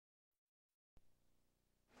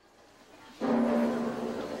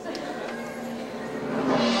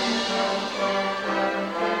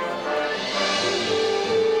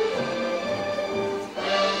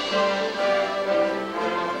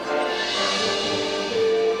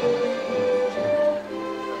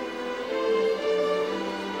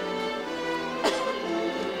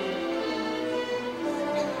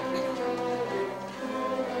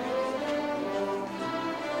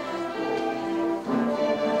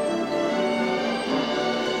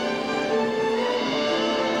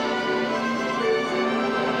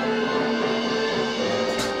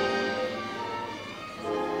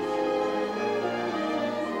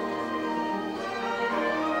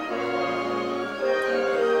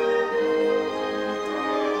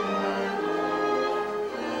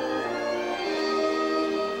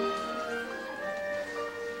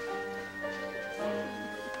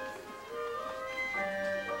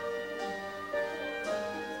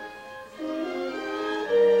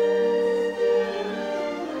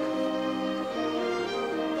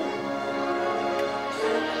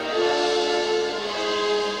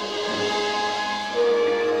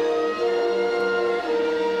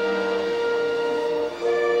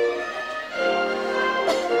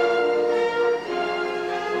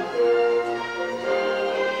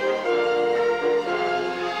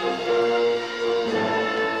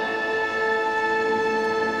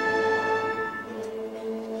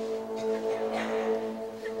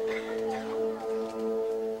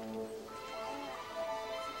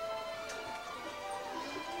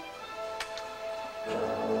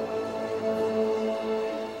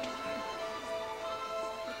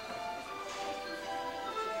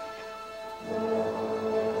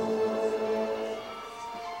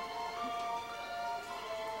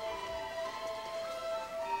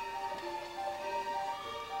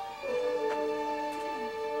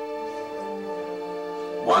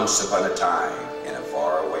Once upon a time, in a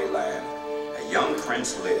faraway land, a young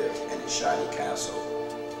prince lived in a shiny castle.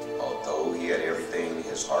 Although he had everything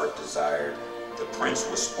his heart desired, the prince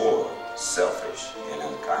was spoiled, selfish, and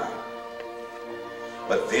unkind.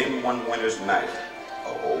 But then one winter's night,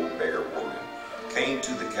 an old beggar woman came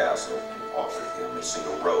to the castle and offered him a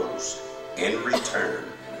single rose in return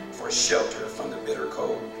for shelter from the bitter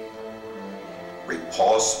cold.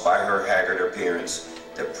 Repulsed by her haggard appearance,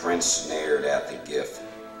 the prince sneered at the gift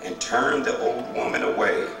and turned the old woman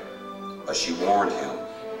away. But she warned him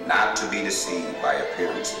not to be deceived by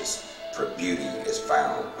appearances, for beauty is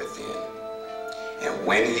found within. And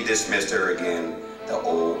when he dismissed her again, the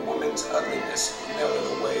old woman's ugliness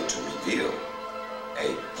melted away to reveal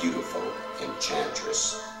a beautiful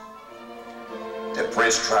enchantress. The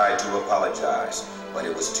prince tried to apologize, but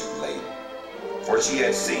it was too late, for she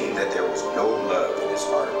had seen that there was no love in his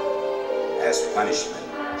heart. As punishment,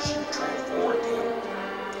 she transformed him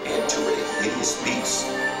into a hideous beast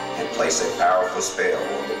and placed a powerful spell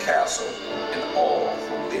on the castle and all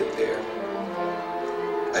who lived there.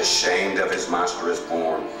 Ashamed of his monstrous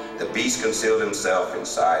form, the beast concealed himself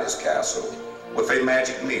inside his castle with a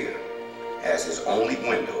magic mirror as his only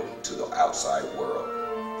window to the outside world.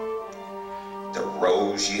 The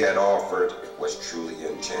rose she had offered was truly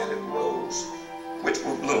an enchanted rose, which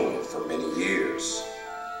will bloom for many years.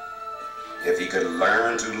 If he could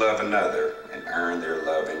learn to love another and earn their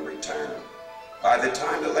love in return, by the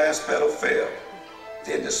time the last petal fell,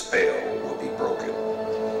 then the spell will be broken.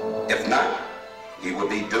 If not, he would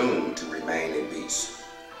be doomed to remain a beast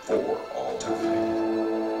for all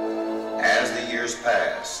time. As the years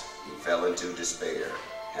passed, he fell into despair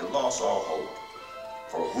and lost all hope,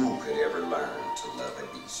 for who could ever learn to love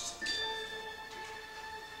a beast?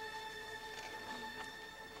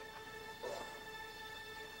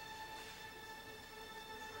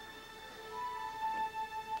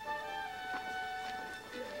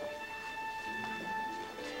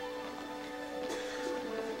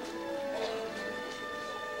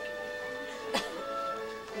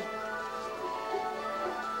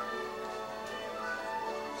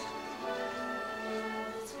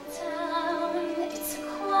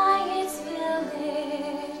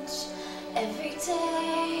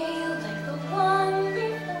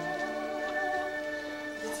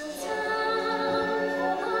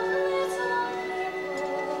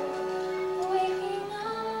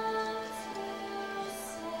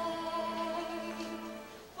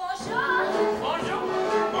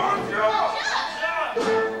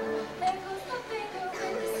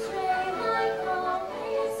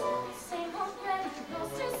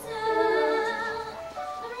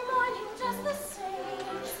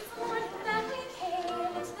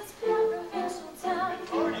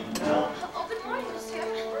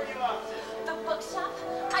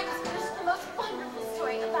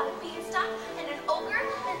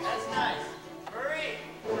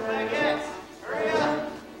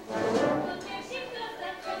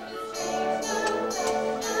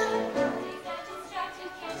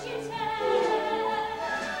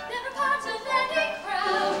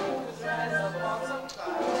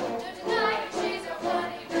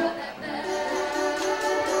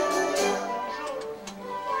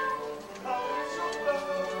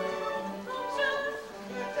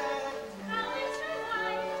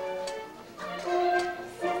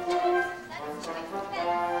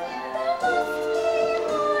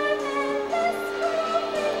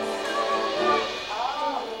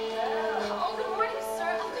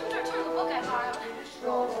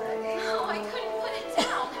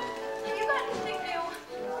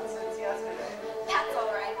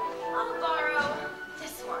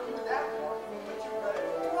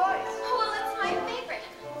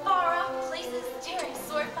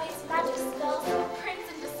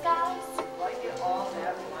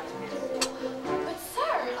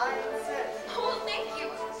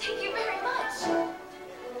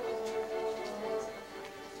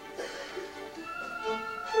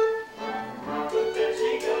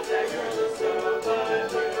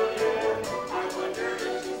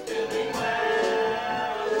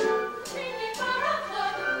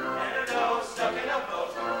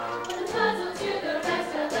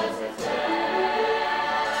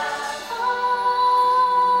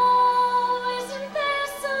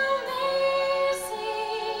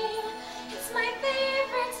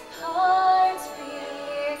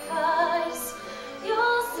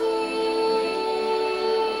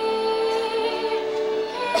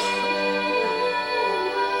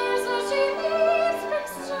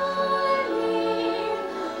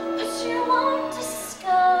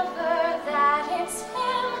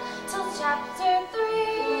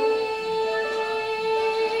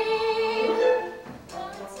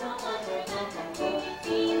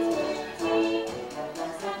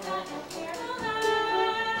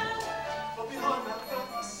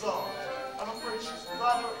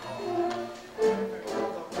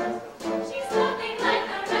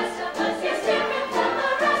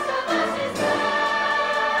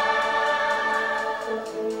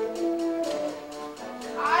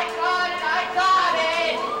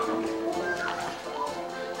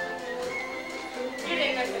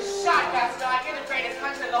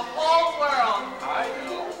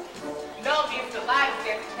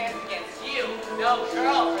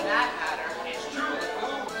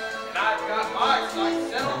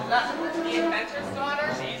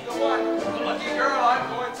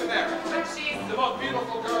 most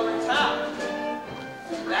beautiful girl in town.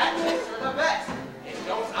 That makes her the best. And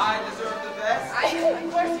don't I deserve the best?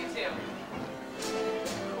 Of course you do.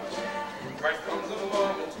 Right from the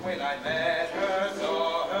moment when I met her,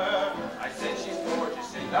 saw her, I said she's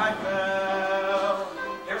gorgeous and I fell.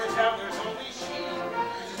 Here in town there's only she,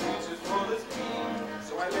 who's as beautiful as me.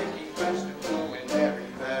 So I make a vegetable and Mary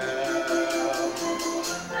Bell.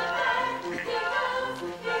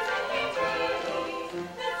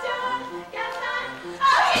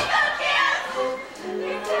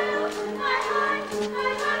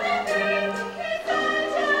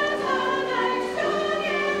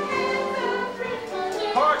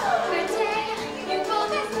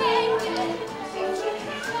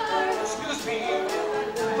 Excuse me,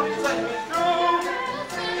 please let me through.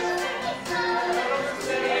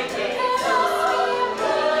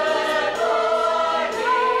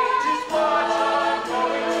 Just watch her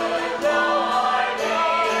going right now.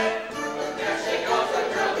 There she goes, the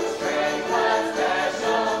girl who's very quite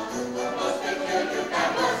special. Must be cute,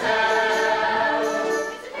 mademoiselle.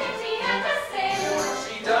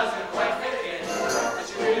 She doesn't quite fit in, but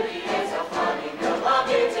she really is a funny girl. A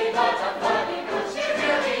beauty, but a funny girl. She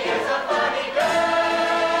really is a funny girl.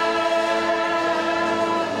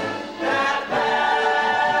 That bad.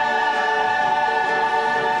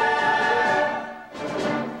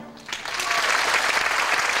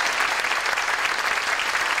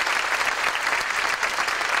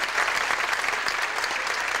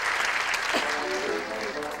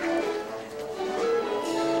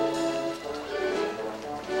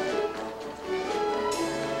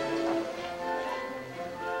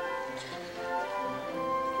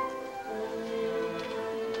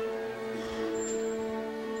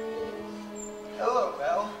 Hello,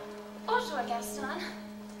 Belle. Bonjour, Gaston.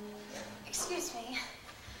 Excuse me.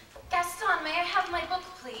 Gaston, may I have my book,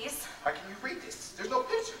 please? How can you read this? There's no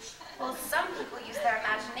pictures. Well, some people use their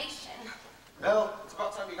imagination. Belle, it's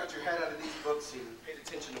about time you got your head out of these books and paid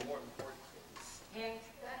attention to more important things.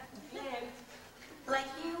 Like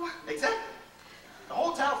you? Exactly. The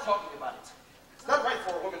whole town's talking about it. It's not right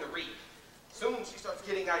for a woman to read. Soon she starts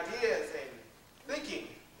getting ideas and thinking.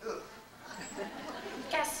 Ugh.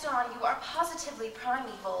 Gaston, you are positively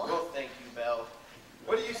primeval. Well, thank you, Belle.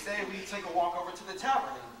 What do you say we take a walk over to the tavern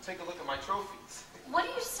and take a look at my trophies? What do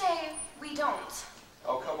you say we don't?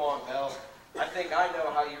 Oh, come on, Belle. I think I know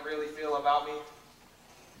how you really feel about me.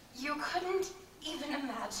 You couldn't even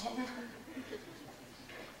imagine.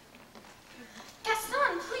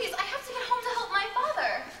 Gaston, please, I have to get home to help my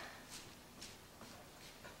father.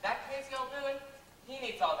 That crazy old villain, he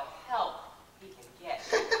needs all the help he can get.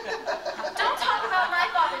 Don't talk about my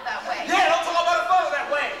father that way. Yeah, don't talk about a father that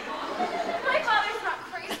way! My father's not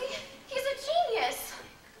crazy. He's a genius.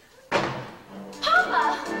 Papa!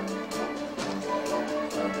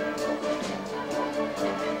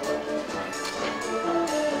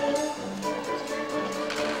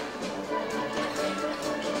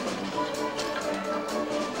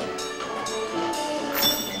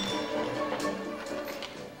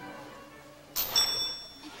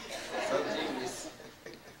 So genius.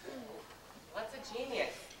 What's a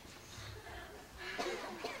genius?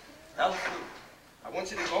 Alice Blue, I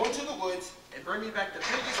want you to go into the woods and bring me back the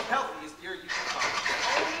biggest, healthiest deer you can find.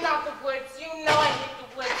 Oh, not the woods. You know I hate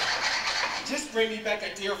the woods. Just bring me back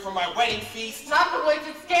a deer for my wedding feast. Not the woods.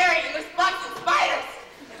 It's scary and there's bugs and spiders.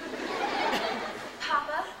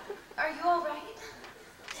 Papa, are you all right?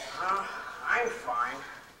 I'm fine.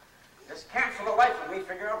 Just can't for the life of me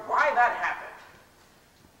figure out why that happened.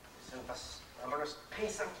 Isn't the stubbornest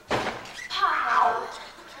piece of... Papa!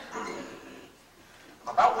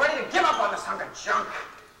 I'm about ready to give up on this hunk of junk.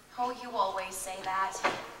 Oh, you always say that.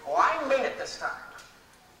 Well, I mean it this time.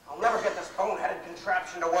 I'll never get this boneheaded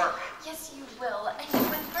contraption to work. Yes, you will, and you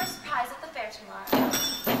win first prize at the fair tomorrow.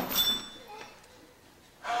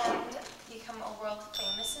 And become a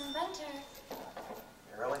world-famous inventor.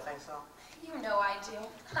 You really think so? You know I do.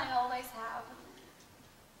 I always have.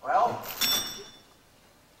 Well,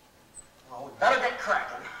 we better get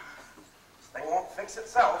cracking. This thing won't fix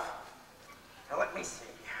itself. Now, let me see.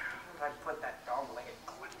 Where did I put that dog-legged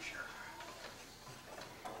clincher?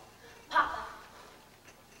 Papa,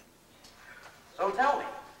 So tell me,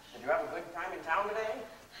 did you have a good time in town today?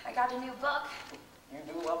 I got a new book. You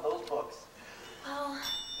do love those books. Well,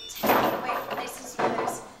 they take me away to places where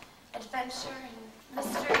there's adventure and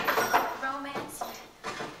mystery, romance,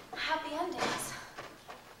 and happy endings.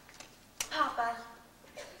 Papa,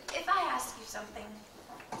 if I ask you something,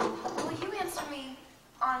 will you answer me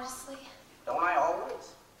honestly? Don't I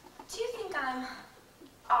always? Do you think I'm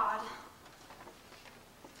odd?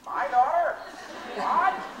 My daughter?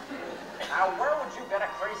 What? Now, where would you get a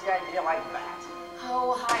crazy idea like that?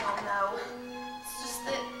 Oh, I don't know. It's just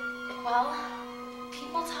that, well,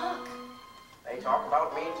 people talk. They talk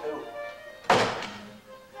about me, too.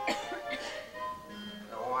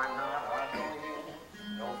 No, I'm not ugly.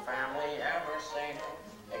 No family ever say no,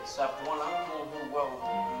 except one uncle who will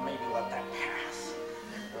maybe let that pass.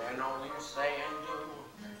 When all you say and do,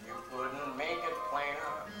 you couldn't make it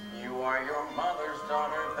plainer. You are your mother's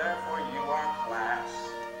daughter, therefore you are class.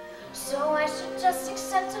 So I should just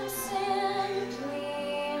accept them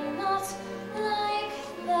simply, not like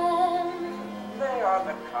them. They are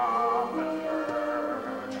the common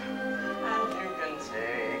herd, and you can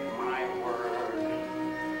take my word.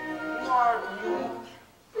 You are unique,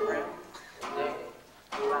 friend, de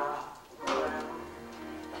la friend.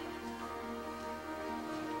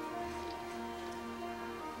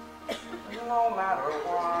 No matter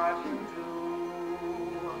what you do,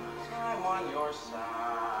 I'm on your side.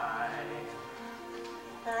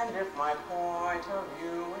 And if my point of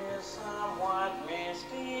view is somewhat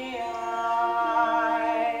misty-eyed,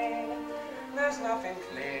 there's nothing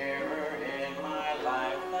clearer in my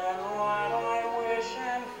life than what I wish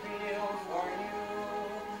and feel for you.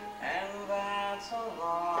 And that's a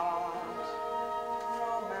lot,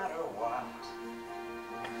 no matter what.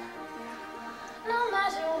 No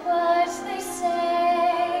matter what they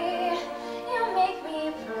say, you make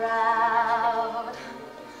me proud.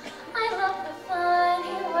 I love the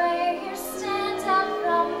funny way you stand out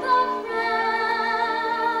from the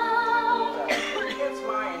crowd. It's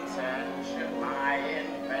my intention, my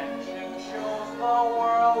invention shows the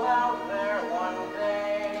world out there one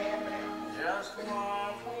day just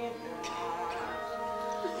what we've got.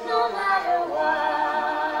 No matter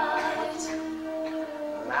what.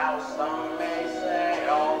 Now some may say,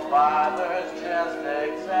 oh, fathers just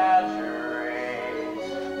exaggerate.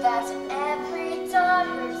 That every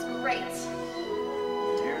daughter's great.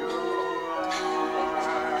 You are.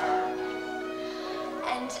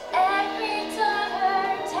 And every daughter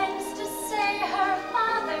tends to say her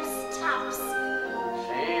father's tops.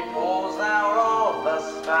 She pulls out all the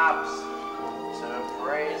stops to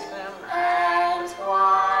praise him And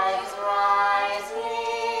wise wisely.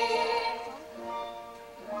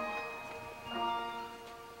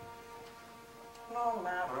 No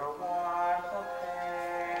matter what the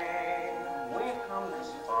pain, we've come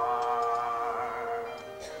this far.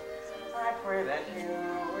 I pray that you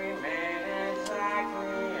remain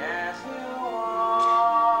exactly as you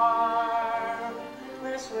are.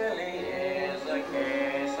 This really is a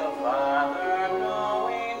case of father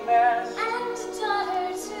knowing best. And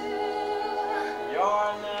daughter too.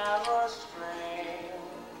 You're never strange.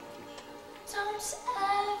 Don't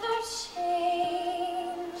ever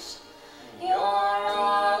change. You're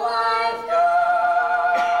all I've got.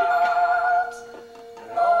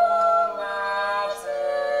 No matter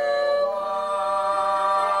what.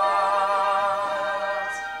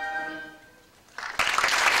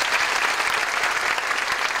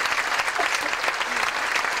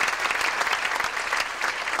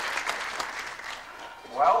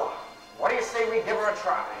 Well, what do you say we give her a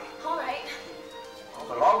try? All right. Well,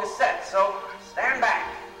 the longest set, so stand back.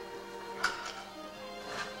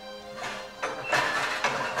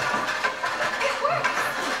 It works.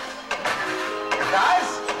 It does?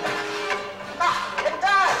 Ah, it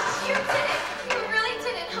does! You did it. You really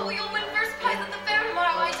did it. Oh, you'll win first prize at the fair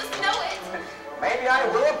tomorrow. I just know it. Maybe I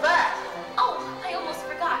will at that. Oh, I almost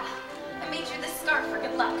forgot. I made you this scarf for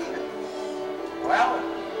good luck. Well,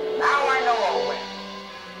 now I know I'll win.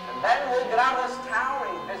 And then we'll get out of this town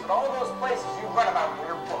and visit all those places you've read about in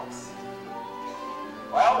your books.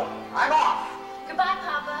 Well, I'm off. Goodbye,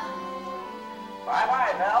 Papa.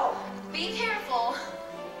 Bye-bye, Belle. Be careful.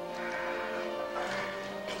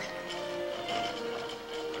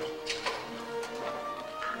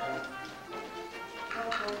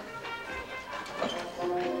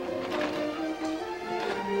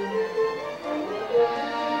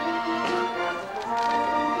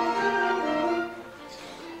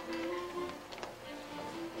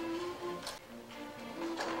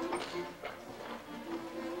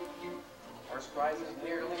 First prize is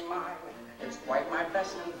nearly mine. It's quite my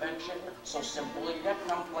best invention. So simple yet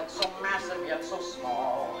complex, so massive yet so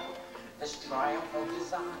small. This triumph of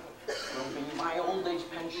design will be my old age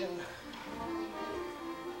pension.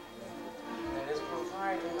 It is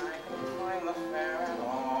providing I can find the fair at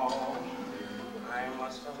all. I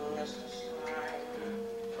must have missed a sign.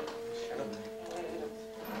 Should have paid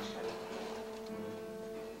attention.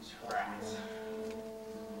 Rats.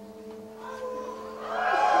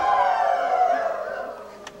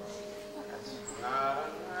 That's not a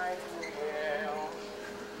nightingale.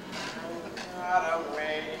 Not a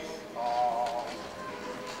mayfall.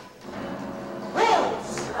 Woo!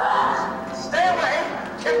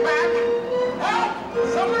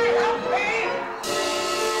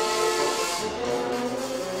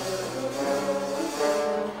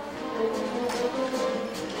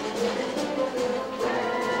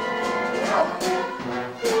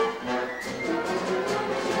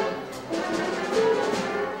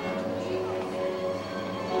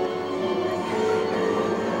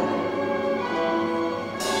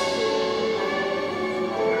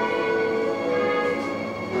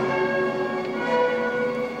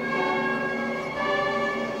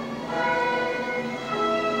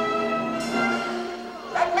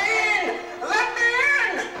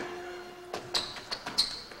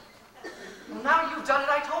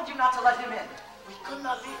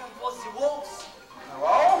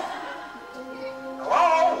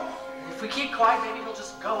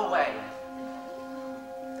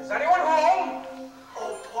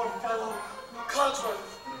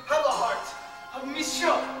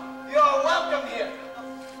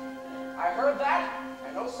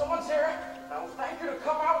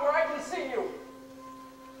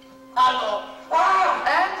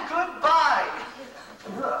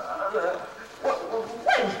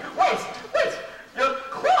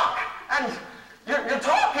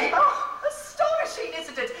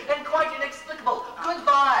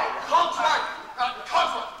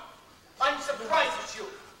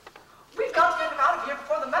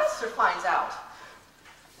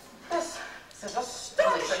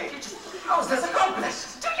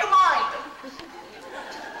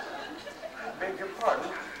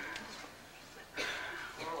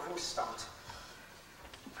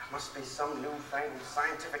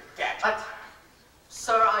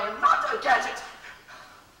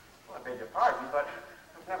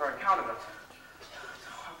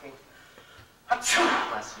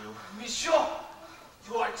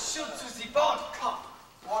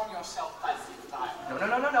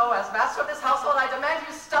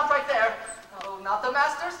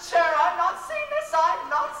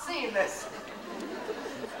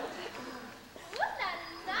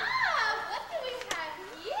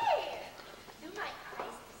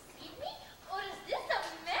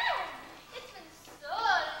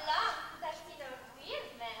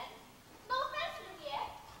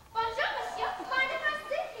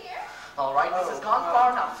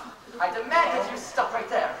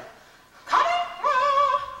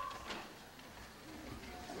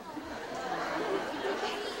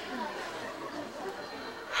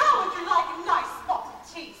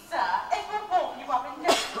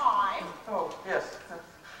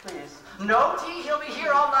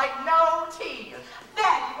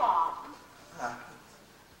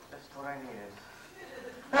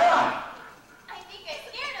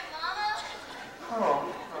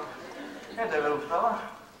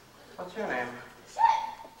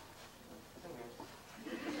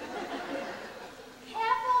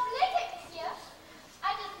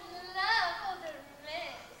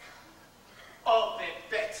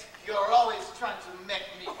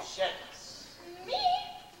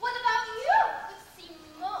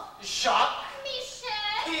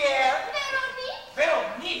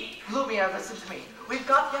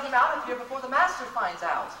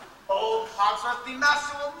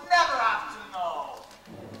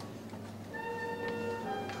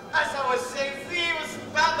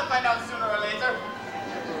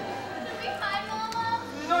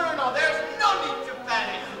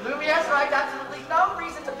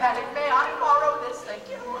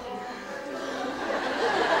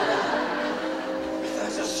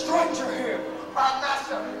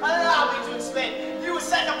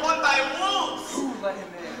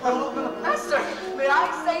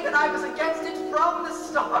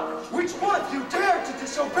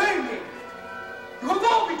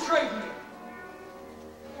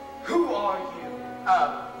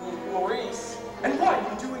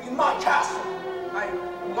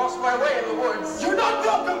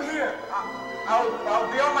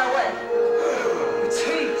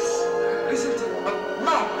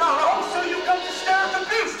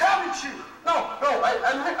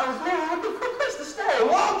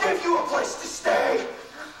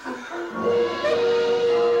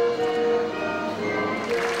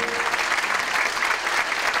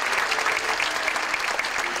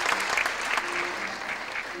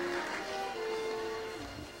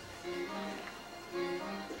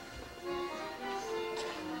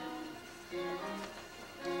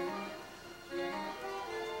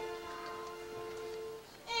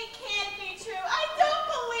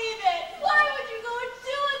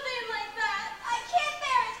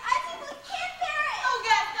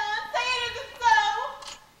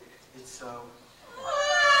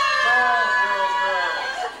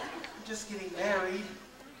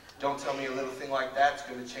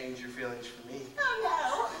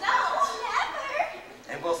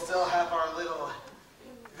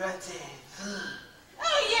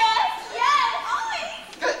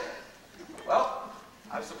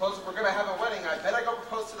 I suppose if we're going to have a wedding, I bet I go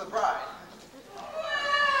propose to the bride.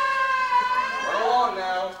 Run along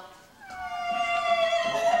now.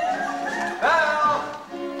 Val!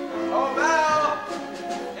 Oh, Val!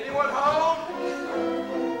 Anyone home?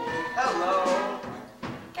 Hello.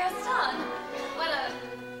 Gaston, what a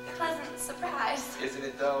pleasant surprise. Isn't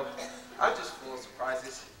it, though? I'm just full of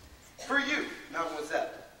surprises. For you, Mademoiselle.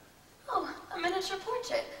 Oh, a miniature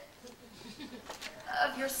portrait.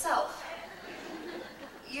 Of yourself.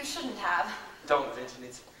 You shouldn't have. Don't mention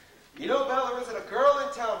it. You know, Belle, there isn't a girl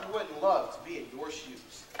in town who wouldn't love to be in your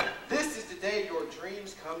shoes. This is the day your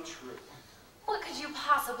dreams come true. What could you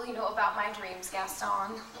possibly know about my dreams,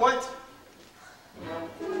 Gaston? Plenty.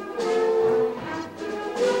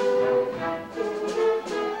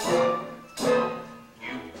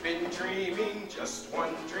 You've been dreaming just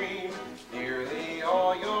one dream nearly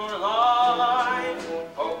all your life.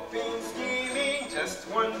 Hoping, scheming, just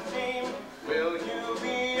one theme. Will you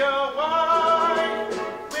be a wife?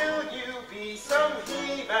 Will you be some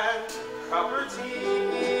he-man property?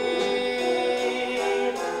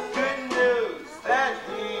 Good news that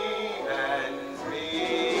he-man's me.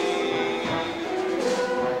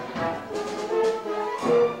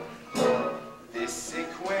 This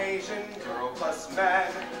equation, girl plus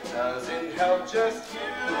man, doesn't help just you.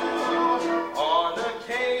 On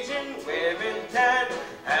occasion, women can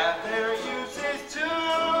have their uses too,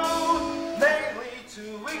 mainly to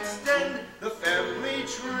extend the family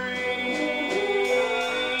tree.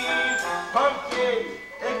 Pumpkin,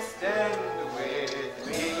 extend with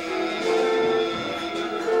me.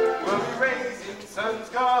 We're raising sons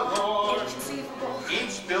galore, Inconceivable.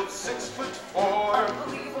 each built 6'4".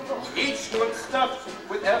 Unbelievable. Each one stuffed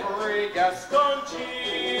with every Gaston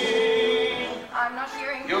gene. I'm not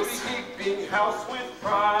hearing You'll be this. keeping house with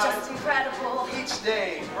pride. Just incredible. Each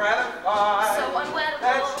day gratified. So unwettable.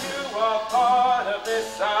 That you are part of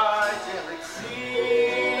this idyllic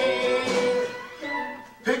scene.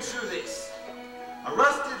 Picture this. A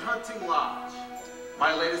rusted hunting lodge.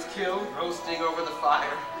 My latest kill roasting over the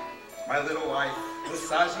fire. My little wife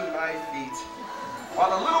massaging my feet. While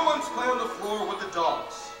the little ones play on the floor with the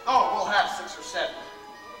dogs. Oh, we'll have 6 or 7.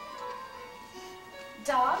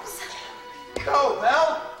 Dogs? Go,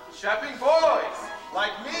 Belle! Strapping boys,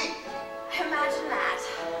 like me. Imagine that.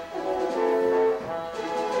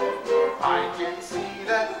 I can see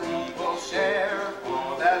that we will share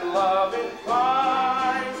all that love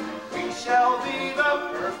implies. We shall be the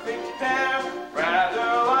perfect pair,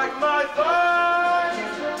 rather like my thighs.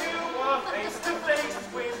 You are face to face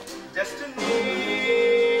with destiny.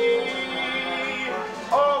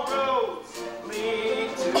 All roads lead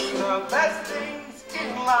to the best things in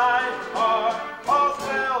life are all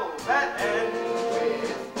well that end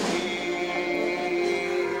with me.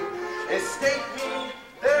 Escape me,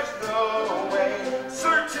 there's no way.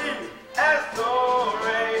 Certain as the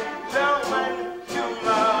rain, now when you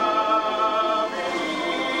love me.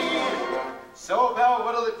 So, Belle,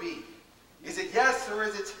 what'll it be? Is it yes or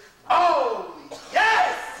is it oh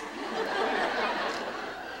yes?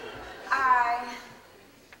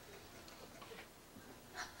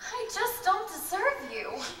 I just don't deserve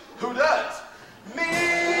you. Who does? Me!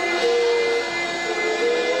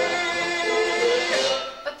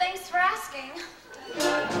 But thanks for asking.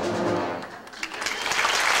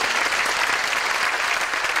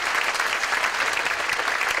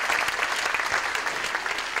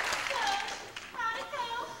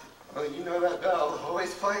 Well, you know that Belle,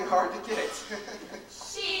 always playing hard to get.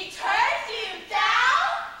 She turned you down?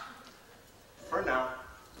 For now.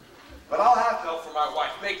 But I'll have Belle for my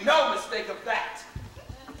wife. Make no mistake of that.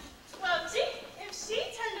 Well, gee, if she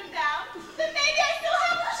turned him down, then maybe I still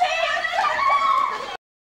have a chance.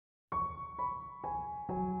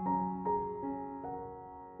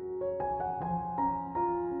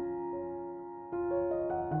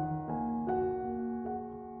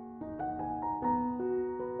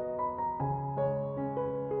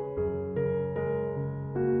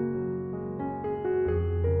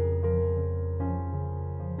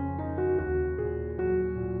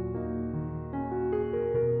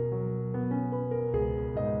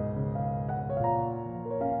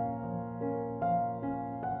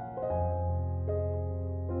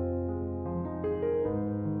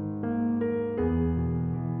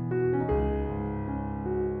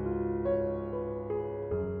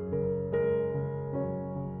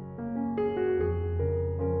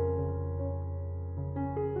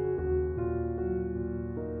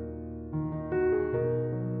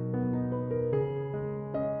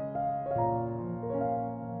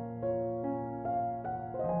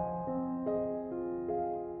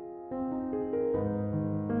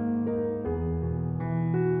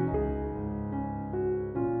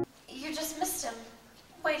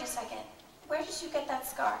 did you get that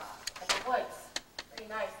scarf? In the woods. Pretty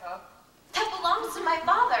nice, huh? That belongs to my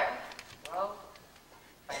father. Well,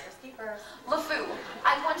 finders keepers. LeFou,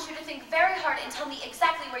 I want you to think very hard and tell me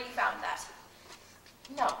exactly where you found that.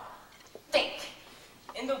 No. Think.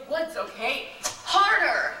 In the woods, okay?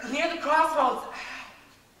 Harder! Near the crossroads.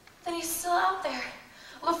 Then he's still out there.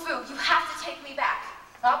 LeFou, you have to take me back.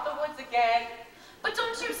 Not the woods again. But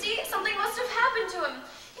don't you see? Something must have happened to him.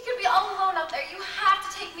 He could be all alone up there. You have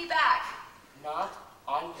to take me back. Not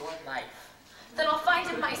on your life. Then I'll find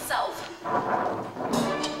him myself.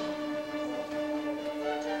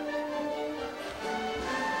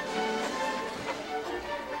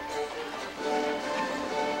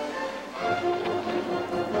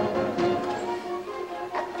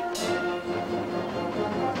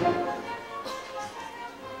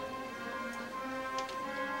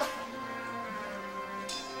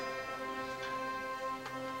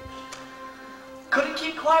 Couldn't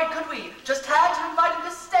keep quiet, could we? Just had to invite him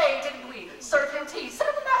to stay, didn't we? Serve him tea, sit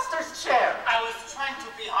in the master's chair. I was trying to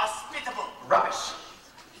be hospitable. Rubbish.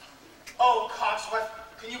 Oh, Cogsworth,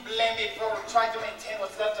 can you blame me for trying to maintain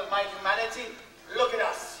what's left of my humanity? Look at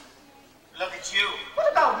us. Look at you.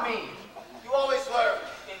 What about me? You always were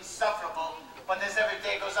insufferable, but as every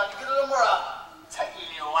day goes on, you get a little more, tightly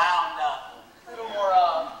wound up. A little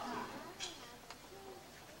more,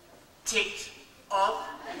 ticked up.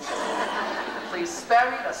 Please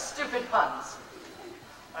spare me the stupid puns.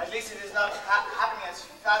 At least it is not happening as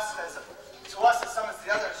fast as to us as some as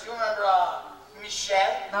the others. You remember,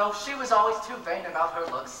 Michelle? No, she was always too vain about her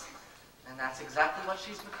looks. And that's exactly what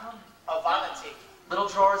she's become. A vanity. Little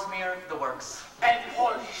drawers mirror the works. And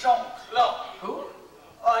poor Jean-Claude. Who?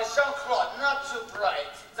 Jean-Claude, not too bright.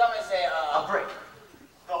 Some say, A brick.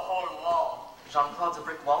 the whole wall. Jean-Claude's a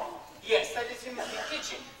brick wall? Yes, that is in the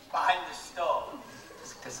kitchen, behind the stove.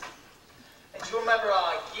 Tisk. And you remember,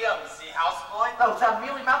 Guillaume, the houseboy? Oh, that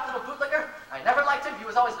mealy-mouthed little bootlicker? I never liked him. He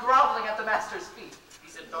was always groveling at the master's feet.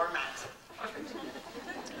 He's a doormat.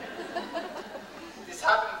 It's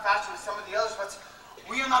happening faster with some of the others, but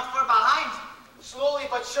we are not far behind. Slowly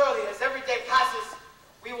but surely, as every day passes,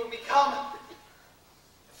 we will become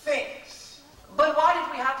things. But why did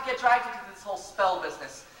we have to get dragged into this whole spell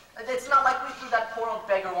business? It's not like we threw that poor old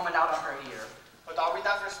beggar woman out on her ear. But are we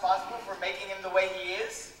not responsible for making him the way he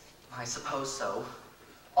is? I suppose so.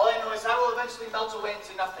 All I know is I will eventually melt away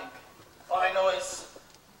into nothing. All I know is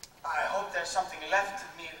I hope there's something left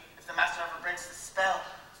of me if the master ever breaks the spell.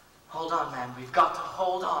 Hold on, man. We've got to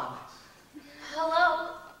hold on.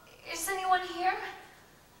 Hello? Is anyone here?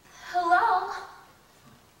 Hello?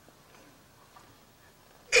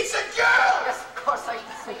 It's a girl! Yes, of course I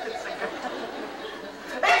can sing it. It's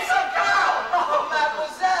a girl! Oh,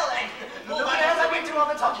 mademoiselle! No, man, let me do all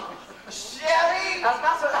the talking. Sherry! As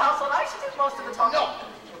master of the household, I should do most of the talking. No!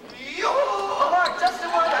 You! A word, just a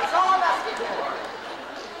word, that's all I'm asking for.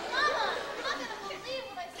 Mama, I'm not gonna believe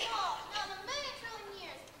what I saw. Not in a million trillion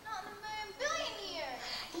years. Not in a million billion years.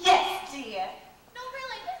 Yes, dear. No,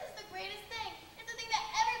 really, this is the greatest thing. It's the thing that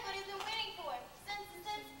everybody's been waiting for. Since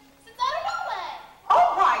I don't know when.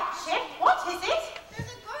 All right, Chip, what is it?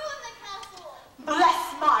 There's a girl in the castle. Bless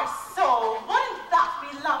my soul, wouldn't that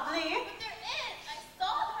be lovely? But there is. I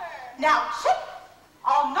saw her. Now, Chip,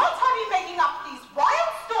 I'll not have you making up these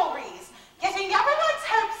wild stories, getting everyone's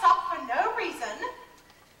hopes up for no reason.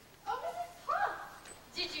 Oh, Mrs. Puff.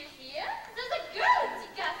 Did you hear? There's a girl in the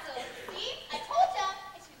castle. See? I told ya.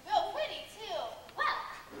 And she's real pretty, too. Well,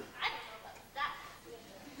 I don't know about that.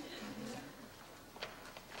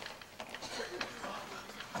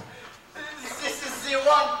 This is the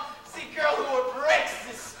one, the girl who breaks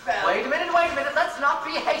the spell. Wait a minute, let's not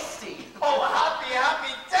be hasty. Oh,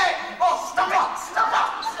 happy day! Oh, stop it!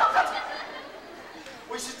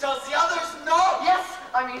 We should tell the others no! Yes,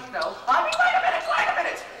 I mean, no. Wait a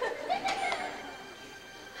minute!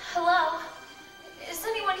 Hello? Is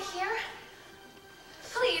anyone here?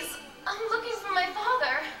 Please, I'm looking for my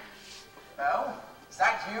father. Belle, is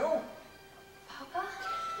that you? Papa?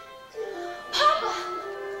 Papa!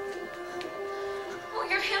 Oh,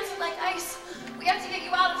 your hands are like ice. We have to get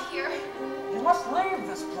you out of here. You must leave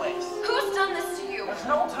this place. Who's done this to you? There's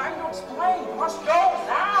no time to explain. You must go I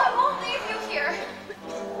now. won't leave you here.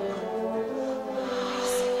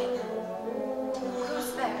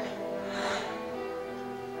 Who's there?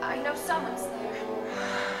 I know someone's there.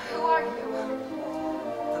 Who are you?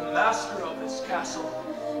 The master of this castle.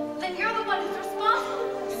 Then you're the one who's responsible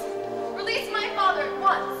for this. Release my father at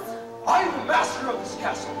once. I am the master of this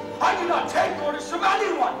castle. I do not take orders from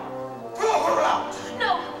anyone. Throw her out.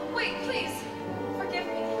 No, wait, please. Forgive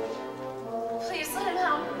me. Please let him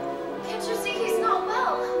out. Can't you see he's not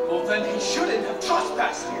well? Well, then he shouldn't have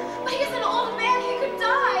trespassed here. But he's an old man.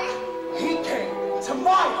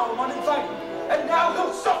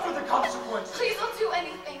 consequences. Please don't do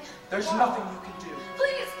anything. There's nothing you can do.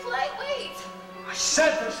 Please, play, wait. I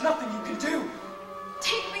said there's nothing you can do.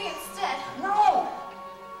 Take me instead. No!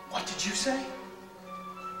 What did you say?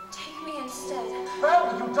 Take me instead.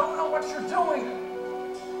 Belle, you don't know what you're doing.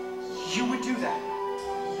 You would do that.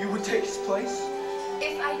 You would take his place?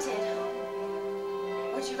 If I did,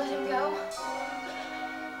 would you let him go?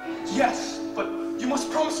 Yes, but you must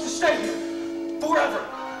promise to stay here. Forever.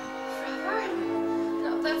 Forever?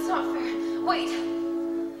 No, that's not fair. Wait.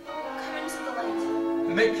 Come into the light.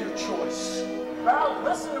 Make your choice. Belle,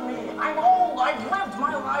 listen to me. I'm old. I've lived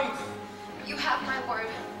my life. You have my word.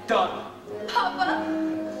 Done. Papa?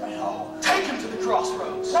 Belle. Take him to the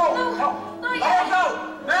crossroads. No, No, no. not Let yet. her go.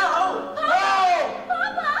 No. No.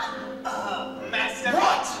 Papa! Master.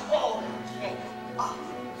 What? Oh, okay.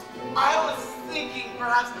 I was thinking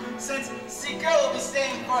perhaps since Seagull will be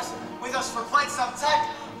staying with us for quite some time,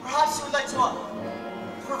 perhaps you would like to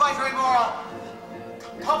provide her a more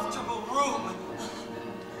comfortable room.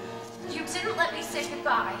 You didn't let me say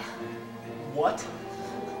goodbye. What?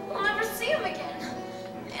 I'll never see him again.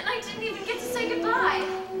 And I didn't even get to say goodbye.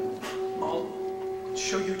 I'll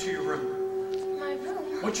show you to your room. My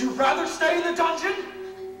room? Would you rather stay in the dungeon?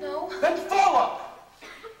 No. Then follow!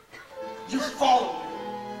 You follow me.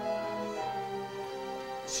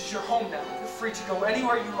 This is your home now. You're free to go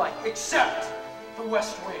anywhere you like, except the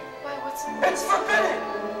West Wing. Why, what's in It's forbidden!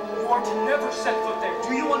 You are to never set foot there.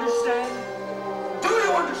 Do you understand? Do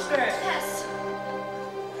you understand? Yes.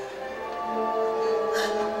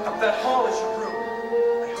 That hall is your room.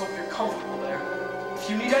 I hope you're comfortable there. If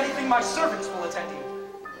you need anything, my servants will attend to you.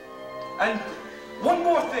 And one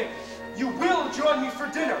more thing. You will join me for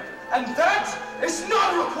dinner. And that is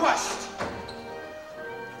not a request!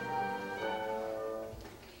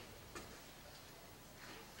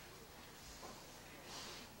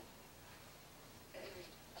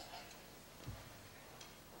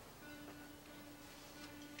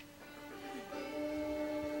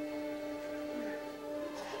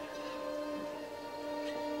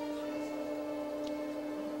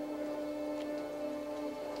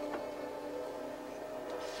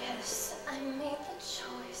 Yes, I made the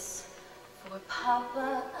choice. For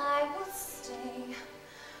Papa, I will stay.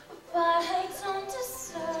 But I don't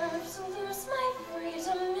deserve to lose my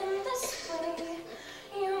freedom in this way.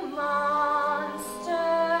 You monster.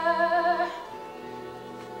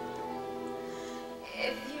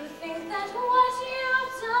 If you think that what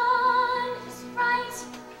you've done is right,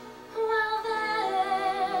 well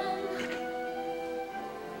then,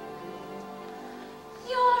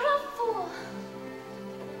 you're a fool.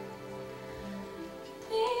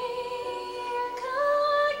 Think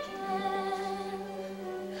again.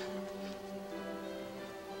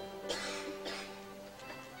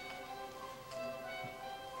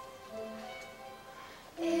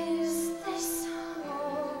 Is this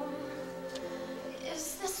home?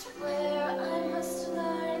 Is this where I must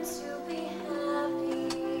learn to be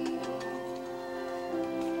happy?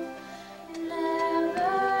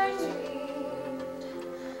 Never dreamed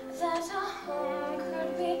that a home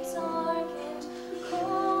could be dark and cold.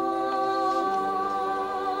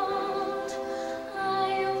 I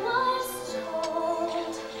was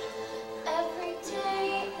told every day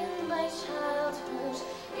in my childhood,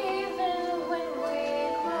 even when we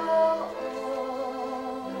grow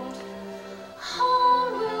old,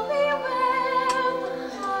 home will be where the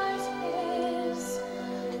heart is.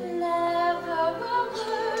 Never were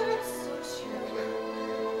words so true.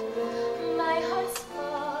 My heart's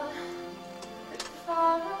far,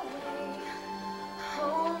 far away.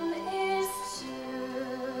 Home is too.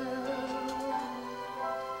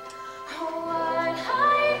 What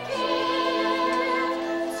I'd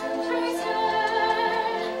give to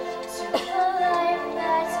return to the life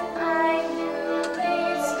that I knew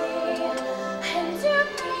lately, and to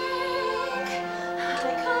think I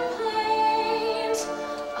complained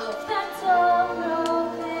of that dull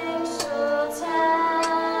provincial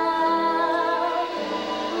town.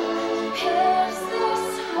 Is this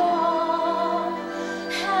home?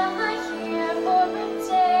 Am I here for a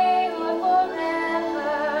day or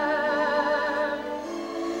forever?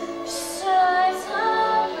 Shut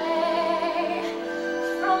away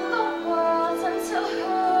from the world until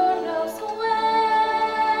who knows when.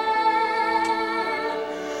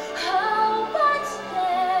 Oh, but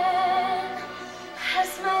then, as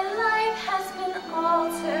my life has been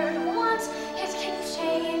altered once, it can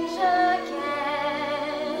change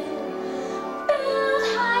again. Build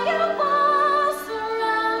higher walls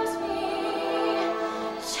around me,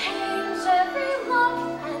 change every lock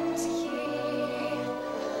and key.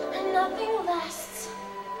 Nothing lasts,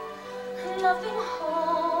 nothing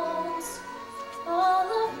holds all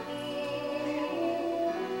of me.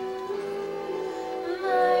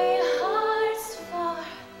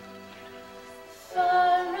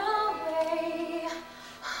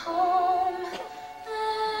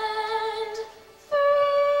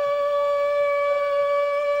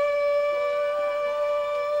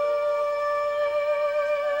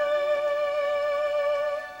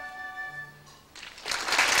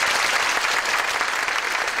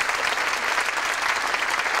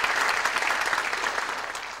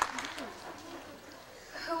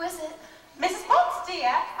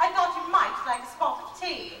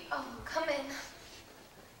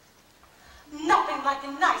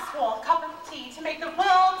 like a nice warm cup of tea to make the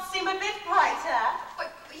world seem a bit brighter.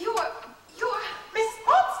 But you're... Miss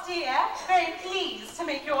Potts, dear, very pleased to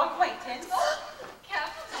make your acquaintance.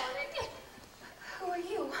 Careful, darling. Who are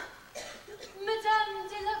you? Madame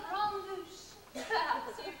de la Grande Bouche.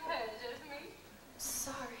 Perhaps you've heard of me.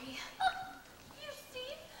 Sorry. You see,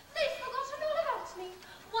 they've forgotten all about me.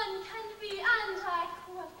 One can be, and I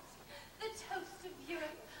quote, the toast of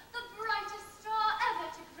Europe, the brightest star ever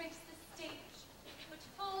to grace the stage, would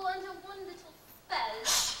fall under one little spell.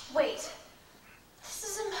 Wait. This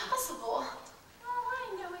is impossible. Oh, I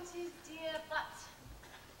know it is, dear, but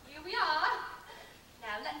here we are.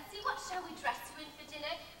 Now, let's see, what shall we dress you in for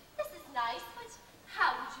dinner? This is nice, but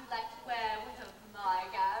how would you like to wear one of my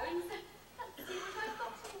gowns? Let's see what I've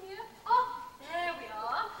got in here. Oh, there we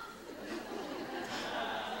are.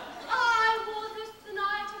 I wore this the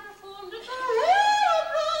night I performed at the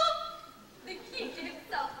Opera. The king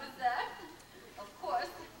himself was there. Of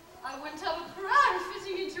course, I wouldn't have a crown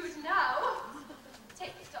fitting into it now.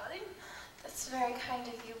 Take this, darling. That's very kind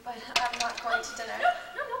of you, but I'm not going to dinner.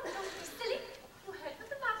 No, don't be silly. You heard what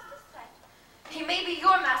the master said. He may be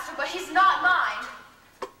your master, but he's not mine.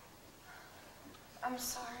 I'm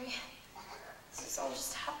sorry. This is all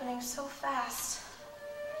just happening so fast.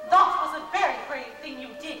 That was a very brave thing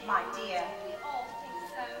you did, my dear. We all think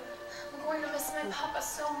so. I'm going to miss my papa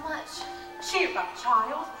so much. Cheer up,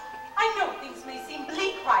 child. I know things may seem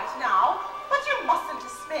bleak right now, but you mustn't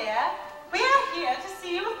despair. We're here to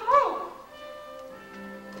see you through.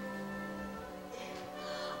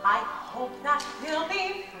 I hope that we'll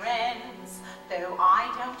be friends, though I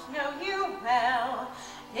don't know you well.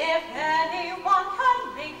 If anyone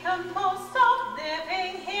can make the most of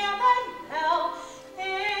living here and hell,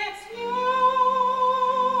 it's you.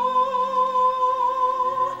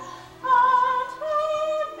 And who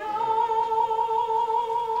knows,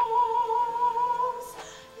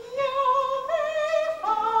 you may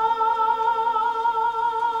find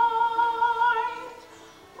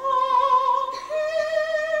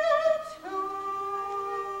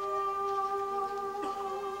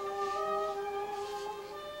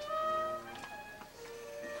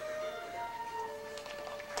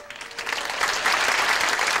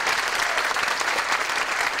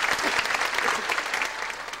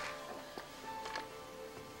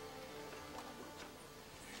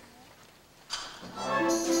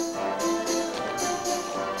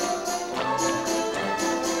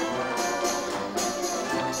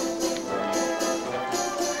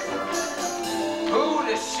Who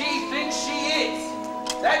does she think she is?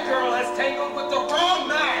 That girl has tangled with the wrong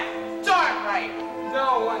man. Darn right.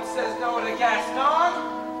 No one says no to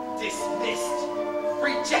Gaston. Dismissed.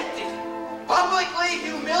 Rejected. Publicly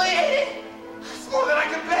humiliated. It's more than I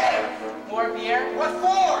can bear. More beer? What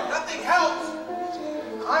for? Nothing helps.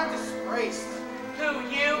 I'm disgraced. Who,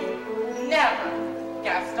 you? Never.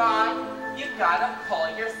 Gaston, you gotta pull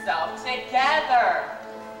yourself together.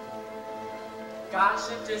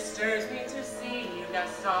 Gosh, it disturbs me to see you,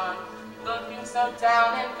 Gaston, looking so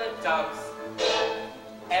down in the dumps.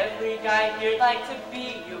 Every guy here'd like to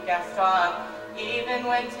be you, Gaston, even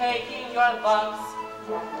when taking your lumps.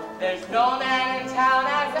 There's no man in town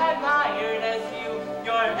as admired as you.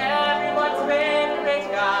 You're everyone's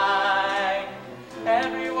favorite guy.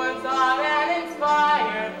 Everyone's awed and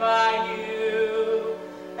inspired by you.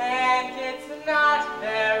 And it's not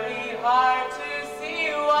very hard to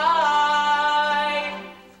see why.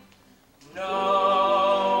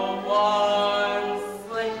 No one's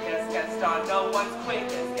slick as Gaston. No one's quick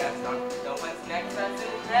as Gaston. No one's next as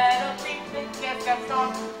incredibly thick as Gaston.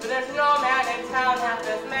 But there's no man in town half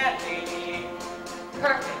as manly.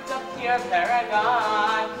 Perfect, a pure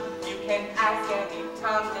paragon. You can ask any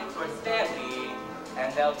Tom, Dick, or Stanley, and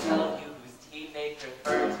they'll tell you whose team they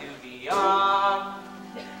prefer to be on.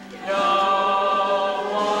 No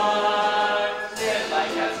one's thin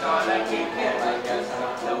like Gaston, a kingpin like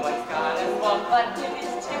Gaston. No one's got as well collected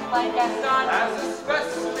his tip like Gaston. As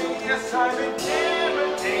especially as I'm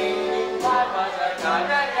intimidating. Why was I not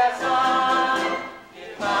that Gaston?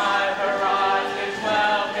 If my barrage is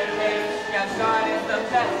well convinced, Gaston is the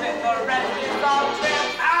best and the rest is all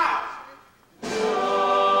tramps. Ow!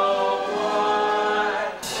 No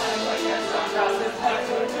one like Gaston crosses legs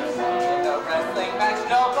like Gaston. In the wrestling match,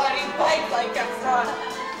 nobody fights like Gaston.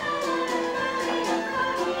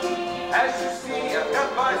 As you see, I've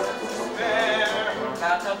got biceps to spare.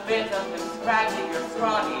 Not a bit of him scratching your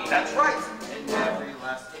scrawny. That's right. And every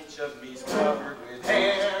last inch of me's covered with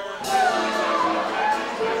hair.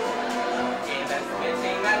 In a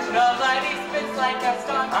spitting match, nobody spits like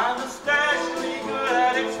Gaston. I'm especially good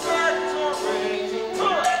at expectorating.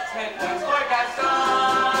 10 points for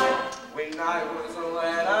Gaston. When I was 11,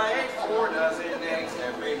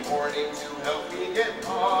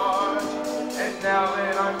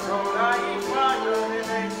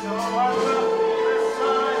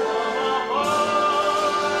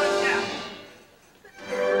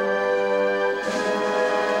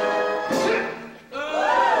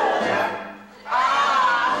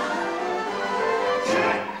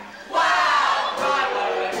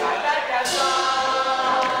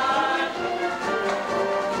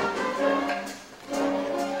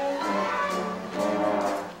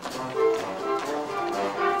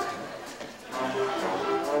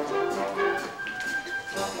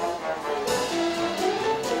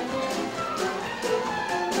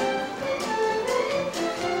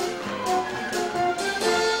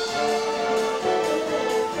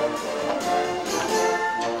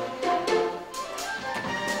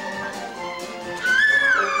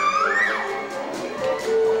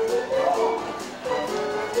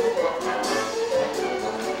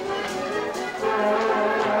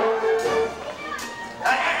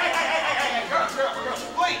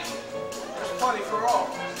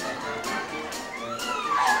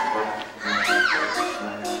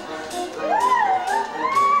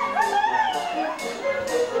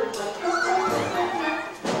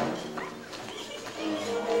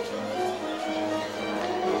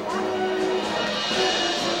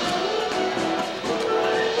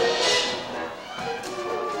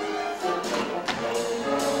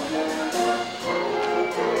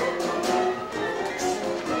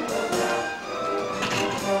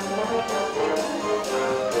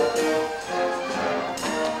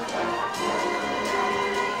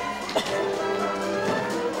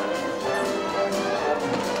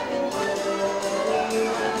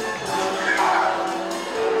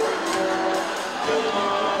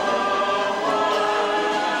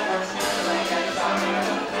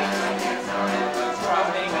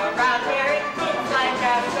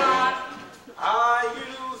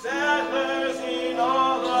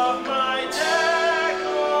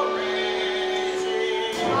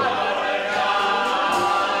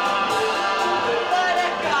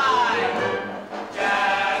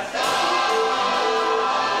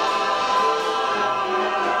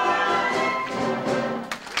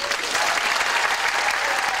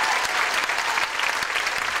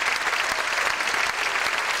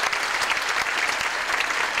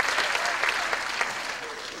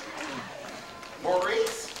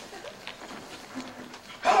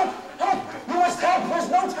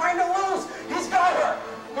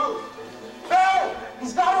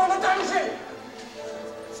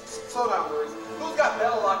 Slow down, Maurice. Who's got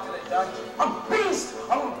Bella locked in a dungeon? A beast!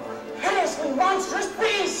 A hideously monstrous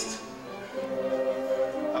beast!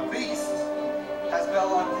 A beast has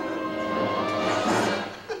Bella locked in a...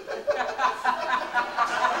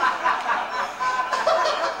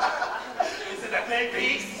 Is it a big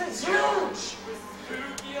beast? It's huge!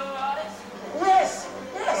 Spooky about it? Yes,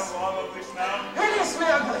 yes! Now. Hideously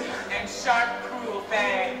ugly! And sharp, cruel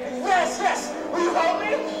fangs. Yes, yes! Will you help me?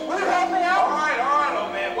 Will you help me out? All right,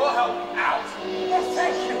 old man. We'll help you out. Yes,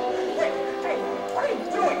 thank you. Hey, what are you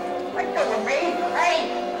doing? Let go of me.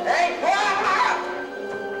 Hey!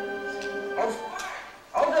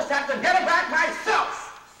 I'll just have to get it back myself.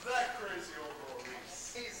 That crazy old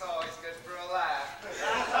Maurice. He's always good for a laugh.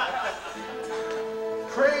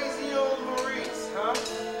 Crazy old Maurice, huh?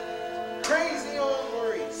 Crazy old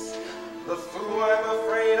Maurice. The fool, I'm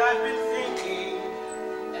afraid I've been thinking.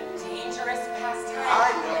 A dangerous pastime. I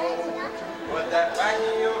know, but that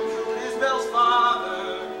wacky old coot is Belle's father,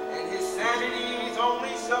 and his sanity's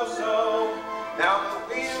only so-so. Now the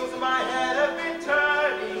wheels of my head have been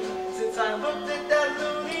turning since I looked at that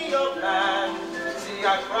loony old man. See,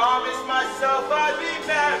 I promised myself I'd be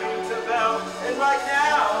married to Belle, and right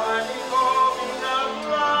now I'm involved in a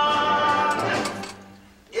plot.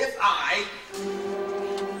 If I,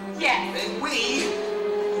 Yes. then we,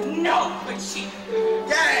 No, but she.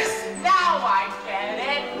 yes, Now I get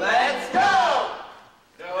it. let's go!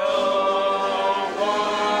 No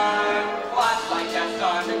one. Plots like a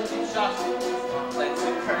son of two shots. Let's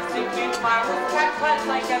persecute marvelous cat plots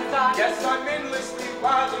like a son. Yes, I'm endlessly,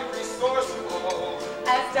 wildly resourceful.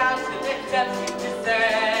 As down to the depths you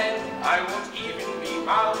descend. I won't even be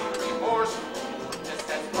mildly remorseful. Just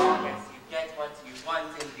as long as you get what you want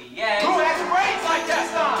in the end. Who has brains like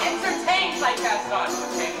Gaston? Entertained like a son.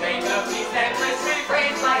 And make up these endless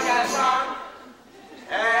refrains like a song.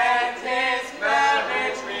 And his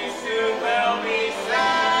marriage we soon will be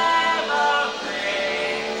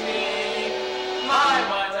celebrating. My,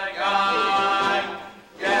 what a god.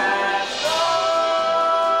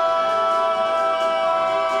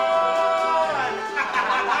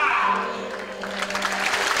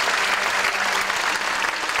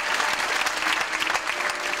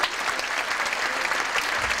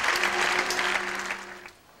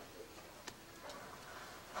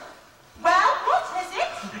 Well, what is it?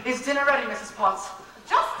 Is dinner ready, Mrs. Potts?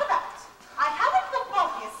 Just about. I haven't the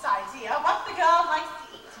foggiest idea what the girl likes to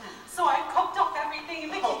eat, so I've cooked up everything in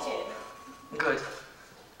the kitchen. Good.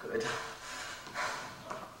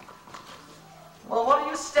 Well, what are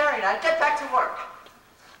you staring at? Get back to work.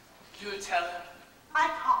 You tell her. I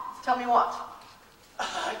can't. Tell me what?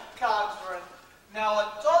 Cogsworth,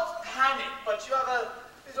 now don't panic, but you have a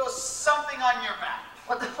little something on your back.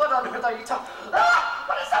 What on earth are you talking? Ah!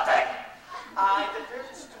 What is something? It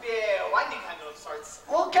appears to be a winding handle of sorts.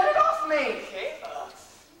 Well, get it off me. Okay,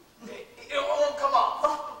 it won't come off.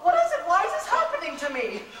 What is it? Why is this happening to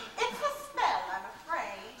me? It's a spell, I'm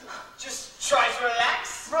afraid. Just try to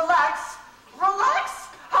relax. Relax?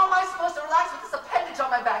 How am I supposed to relax with this appendage on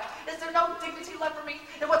my back? Is there no dignity left for me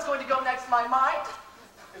in what's going to go next, my mind?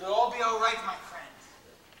 It'll all be all right, my friend.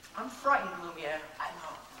 I'm frightened, Lumiere. I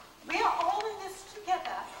know. We are all in this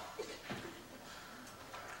together.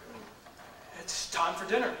 It's time for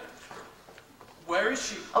dinner. Where is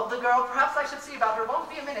she? Oh, the girl. Perhaps I should see about her. Won't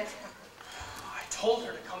be a minute. I told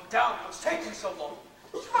her to come down. What's taking so long?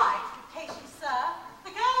 Try to be patient, sir.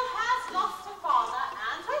 The girl has lost her father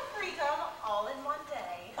and her freedom all in one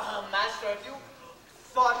day. Master, have you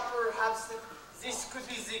thought perhaps that this could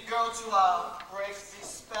be the girl to break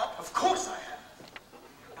this spell? Of course I have.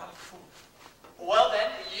 Not a fool. Well then,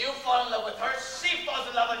 you fall in love with her, she falls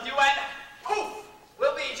in love with you, and poof!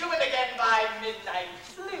 We'll be human again by midnight.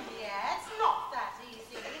 Lumiere, it's not that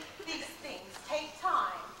easy. These things take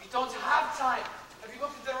time. We don't have time. Have you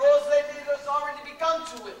looked at the rose lady that has already begun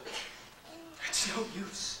to whip? It's no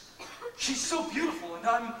use. She's so beautiful, and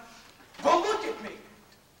I'm... Well, look at me.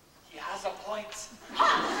 He has a point.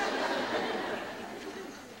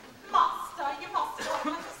 Master, you must have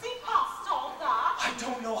to see past all that. I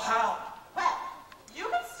don't know how. Well, you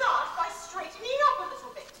can start by straightening up a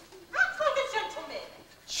little bit. Act like a gentleman.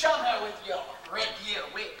 Chum her with your rapier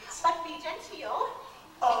wit. But be genteel.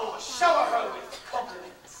 Oh, shower her with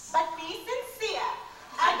compliments. But be sincere.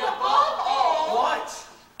 And above all, What?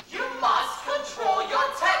 you must control your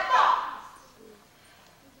temper.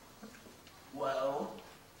 Well,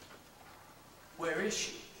 where is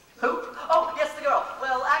she? Who? Oh, yes, the girl.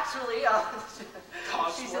 Well, actually,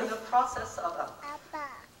 she's in the Cogsworth? process of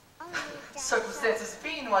circumstances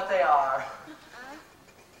being what they are.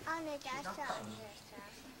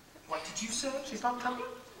 What did you say? She's not coming.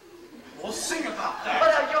 We'll sing about that.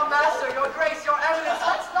 But your master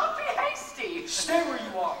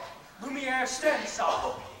Lumiere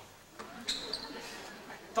Stenside.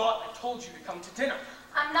 I thought I told you to come to dinner.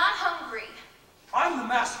 I'm not hungry. I'm the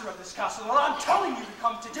master of this castle, and I'm telling you to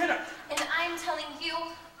come to dinner. And I'm telling you,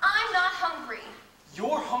 I'm not hungry.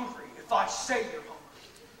 You're hungry if I say you're hungry.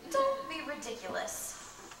 Don't be ridiculous.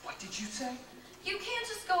 What did you say? You can't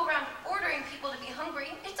just go around ordering people to be hungry.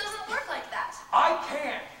 It doesn't work like that. I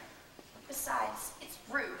can. Besides, it's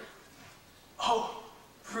rude. Oh,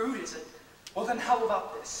 rude is it? Well then how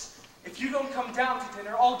about this? If you don't come down to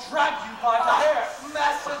dinner, I'll drag you by the hair.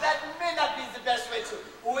 Master, that may not be the best way to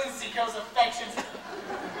win the girl's affections.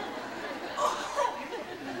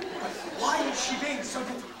 Why is she being so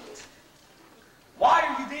difficult? Why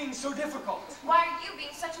are you being so difficult? Why are you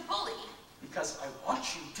being such a bully? Because I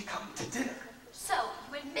want you to come to dinner. So,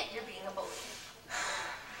 you admit you're being a bully.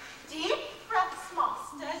 Deep breaths,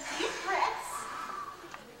 master, deep breaths.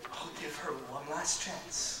 I'll give her one last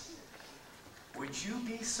chance. Would you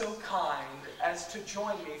be so kind as to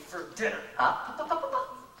join me for dinner?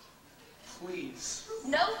 Please.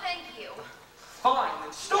 No, thank you. Fine,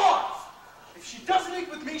 then starve! If she doesn't eat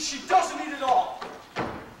with me, she doesn't eat at all.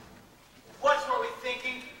 What were we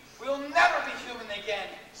thinking? We'll never be human again.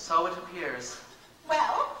 So it appears.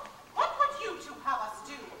 Well, what would you two have us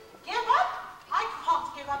do? Give up? I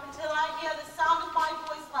can't give up until I hear the sound of my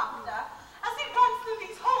boy's laughter as he runs through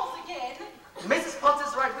these halls again. Mrs. Potts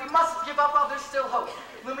is right. We mustn't give up while there's still hope.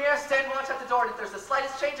 Lumiere, stand watch at the door, and if there's the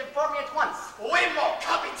slightest change, inform me at once. Oui, mon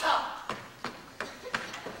capitaine.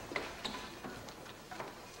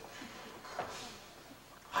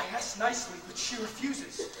 I ask nicely, but she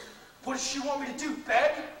refuses. What does she want me to do,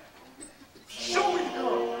 beg? Show me the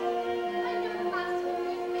girl! I know the master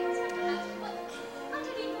is a bit temperamental, but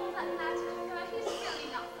underneath all that magic, he's really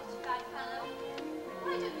not such a bad fellow.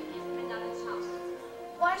 Why don't you give him another chance?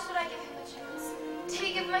 Why should I give him a chance? Did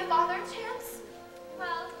he give my father a chance?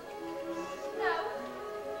 Well, no.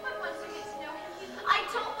 But once you get to know him, I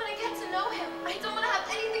don't want to get to know him. I don't want to have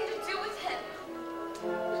anything to do with him.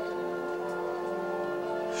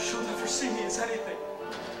 She'll never see me as anything.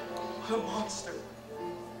 What a monster.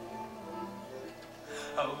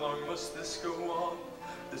 How long must this go on?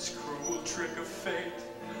 This cruel trick of fate.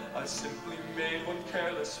 I simply made one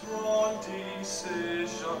careless wrong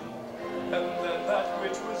decision. And then that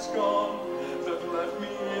which was gone, that left me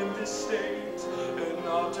in this state, an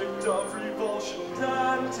object of revulsion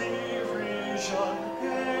and derision.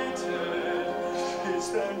 Hated,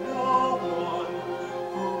 is there no one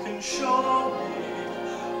who can show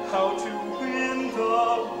me how to win the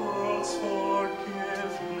world's forgiveness?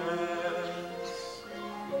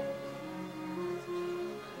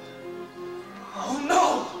 Oh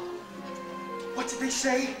no! What did they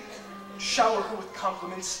say? Shower her with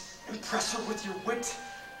compliments, impress her with your wit,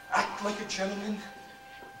 act like a gentleman.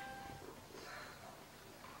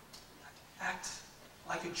 Act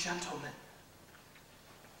like a gentleman.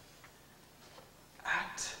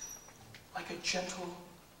 Act like a gentle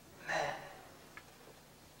man.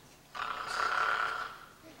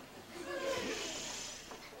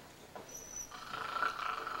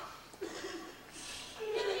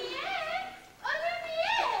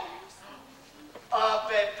 Oh,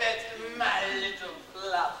 Babette, my little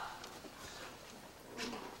fluff.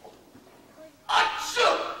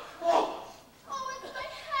 Achoo! Oh. oh, it's my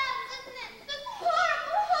hands, isn't it? This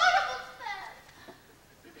horrible, horrible smell.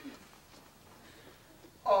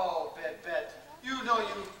 Oh, Babette, you know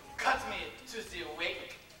you cut me to the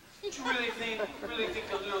wick. Do you really think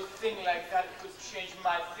a little thing like that could change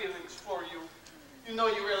my feelings for you? You know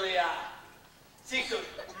you really tickled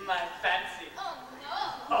my fancy. Oh,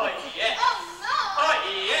 no. Oh, yes. Oh, no. Oh,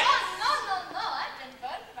 yes. Oh, no. I've been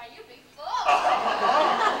burned by you before.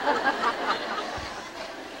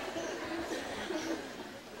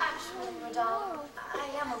 Actually, Madame, I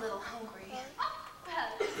am a little hungry. Oh, well,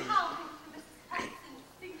 how can Mrs. Patterson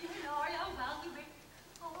sing you an aria while you wait?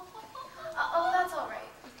 Oh, that's all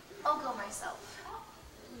right. I'll go myself.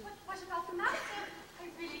 What about the master? I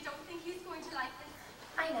really don't think he's going to like this.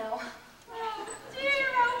 I know. Oh, dear,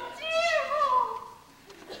 oh, dear, oh.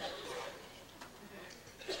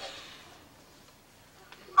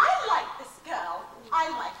 I like this girl. I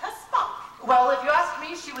like her spunk. Well, if you ask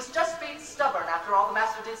me, she was just being stubborn after all the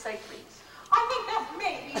master did say please. I think that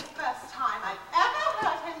may be the first time I've ever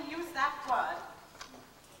heard him use that word.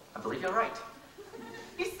 I believe you're right.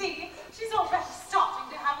 You see, she's already starting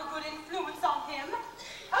to have a good influence on him.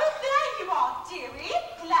 Oh, there you are, dearie.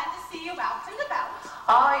 Glad to see you out and about.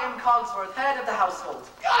 I am Cogsworth, head of the household.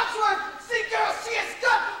 Cogsworth, see girl, she is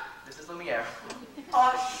good. This is Lumiere.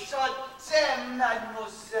 Enchanté,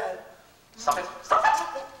 mademoiselle. Stop it. Stop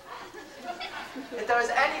it! If there is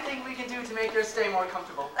anything we can do to make your stay more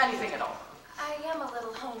comfortable, anything at all, I am a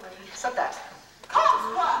little hungry. Said that.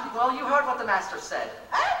 Comes what? Well, you heard what the master said.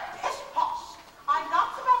 Oh, pish posh. I'm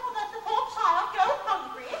not about to let the poor child go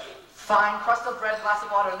hungry. Fine, crust of bread, glass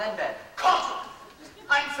of water, and then bed. Consul,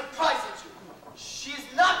 I'm surprised at you. She is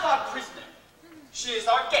not our prisoner. She is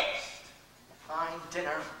our guest. Fine,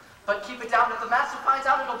 dinner. But keep it down. If the master finds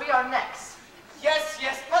out, it'll be our necks. Yes,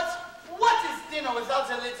 yes, but what is dinner without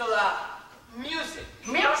a little, music?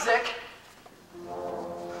 Music?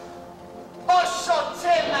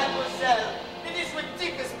 Enchanté, mademoiselle. It is with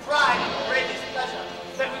deepest pride and greatest pleasure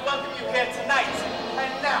that we welcome you here tonight.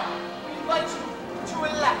 And now, we invite you to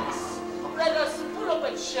relax. Let us pull up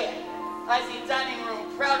a chair as the dining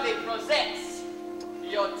room proudly presents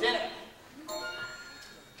your dinner.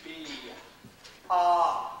 Be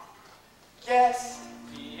our guest,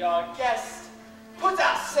 be our guest. Put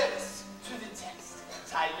our service to the test.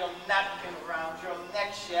 Tie your napkin around your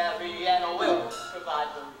neck, sherry, and we'll provide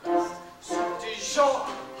the rest. Soup du jour,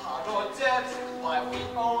 hot hors d'oeuvres, why we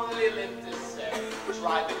only live to serve.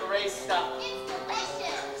 Try the gray stuff. It's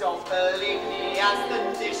delicious. Don't believe me, ask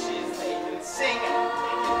the dishes. They can sing,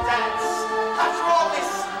 they can dance. After all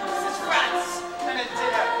this is France, and a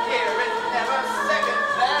dinner here is never second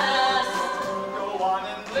best. Go on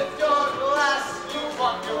and lift your glass. You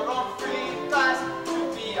want your own free glass to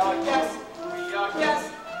be our guest, be our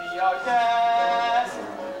guest, be our guest.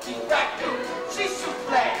 De facto, cheese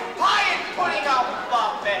souffle, pie and pudding out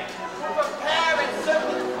buffet. Prepare and serve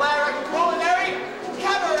with flair a culinary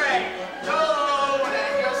cabaret. No,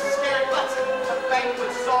 and you're scared, but the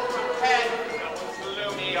banquet's all prepared. No one's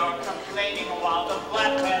gloomy or complaining while the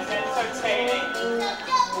flatbread's entertaining.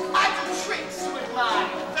 I do tricks with my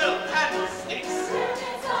little candlesticks.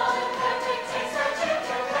 It's all in perfect taste that you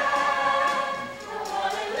can have. I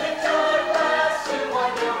wanna lift Your glass, you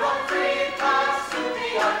want your own free pass to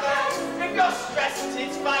be our guest. If you're stressed,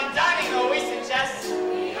 it's fine dining, or we suggest.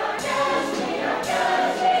 be our guest, be our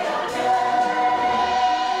guest, be our guest.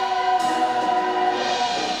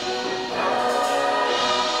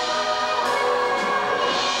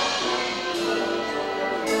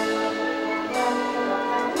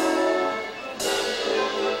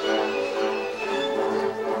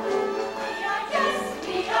 Be our guest,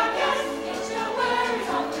 be our guest. Get your words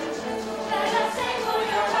on the chest. Let us say for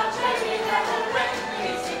your hot cherry lemon we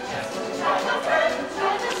suggest. Try the bread,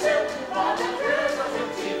 try the soup, while the cruise goes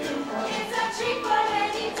into you. It's a treat for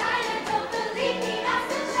any diner. Don't believe me, that's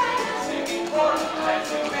the China. Singing for as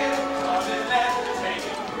you will, come and let us take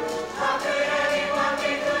it. How could anyone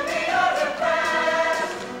be to the other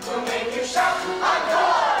best? We'll make you shout,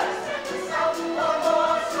 encore! Send us out for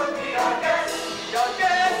more, so be our guest, be our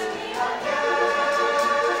guest, be our guest.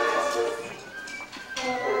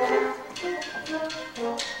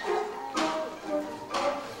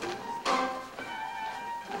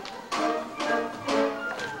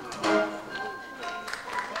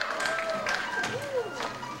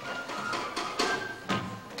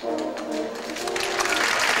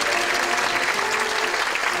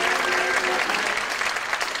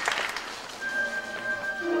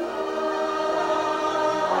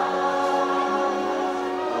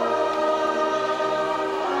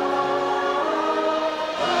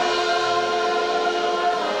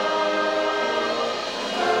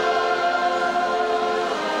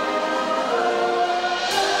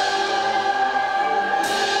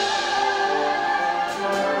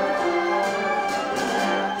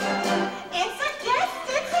 It's a guest,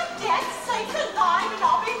 say to line and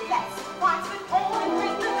I'll be blessed. Wines with all and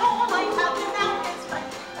drink with all, I have the mountains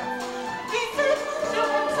right. This is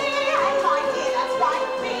surety, and my dear, that's right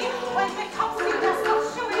me. When the cups see the stuff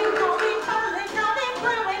shooting, you'll be tumbling down in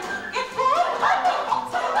ruin. It's all piping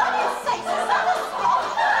hot, and it says it's on the spot.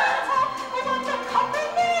 We want to come in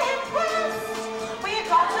the impress. We've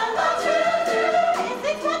got a lot to do. Is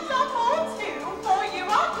it wonderful too? For you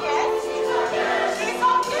are guest. She's our guest. She's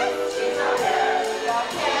our guest. She's our guest. Be our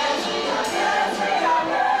guest, be our guest, be our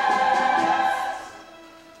guest.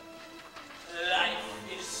 Life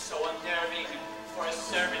is so unnerving for a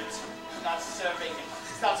servant not serving.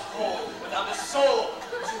 It's not whole without a soul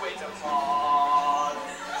to wait upon.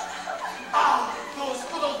 Ah, those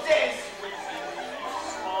good old days will be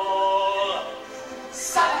peaceful.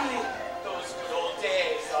 Suddenly, those good old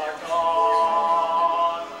days are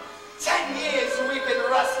gone. 10 years we've been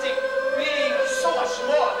rusting, meaning so much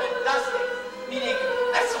more than dusting, meaning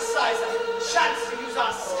exercise and chance to use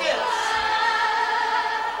our skills.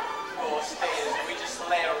 Those days we just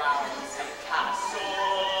lay around in some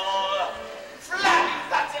castle. Flabby,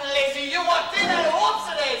 fat and lazy, you want dinner?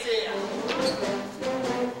 Whoopsie-daisy!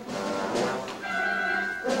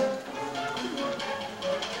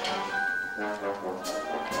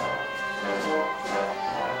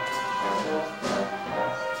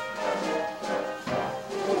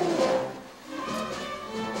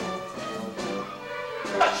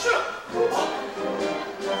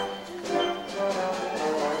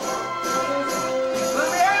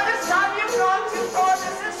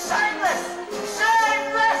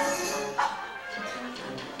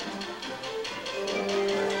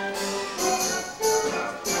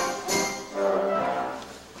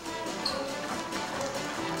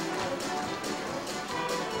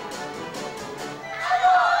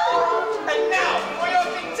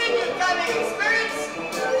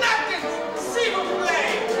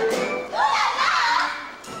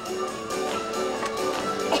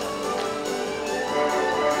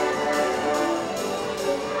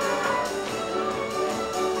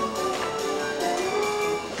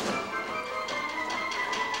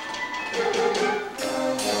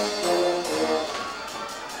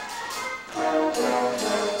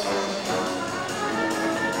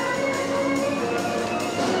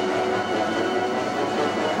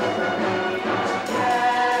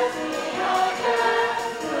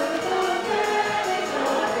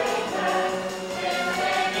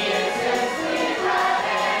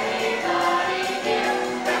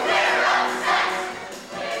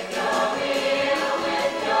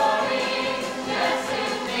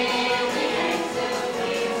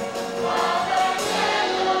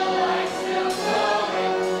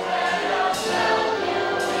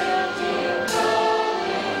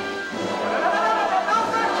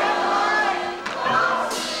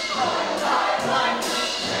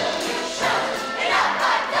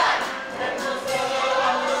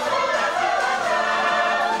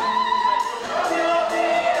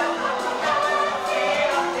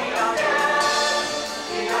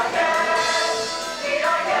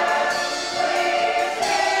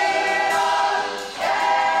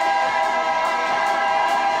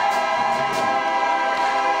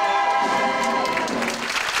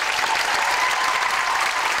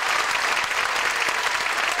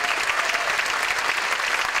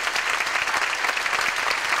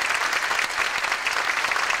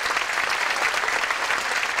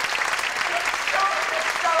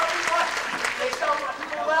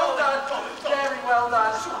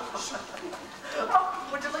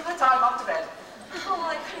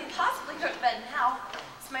 couldn't possibly go to bed now.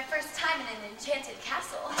 It's my first time in an enchanted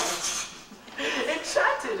castle.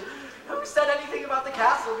 Enchanted? Who said anything about the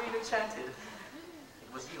castle being enchanted?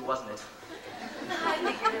 It was you, wasn't it? I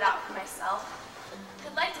figured it out for myself.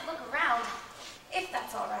 I'd like to look around, if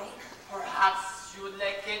that's all right. Perhaps you would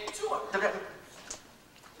like a tour.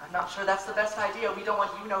 I'm not sure that's the best idea. We don't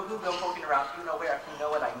want you-know-who go poking around you-know-where, if you know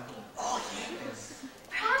what I mean. Oh, yes.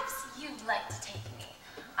 Perhaps you'd like to take me.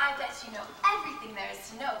 I bet you know everything there is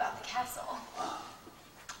to know about the castle.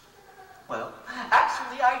 Well,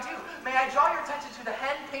 actually I do. May I draw your attention to the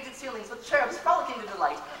hand-painted ceilings with cherubs frolicking in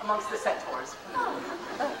delight amongst the centaurs?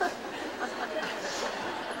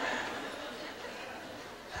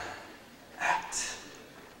 Act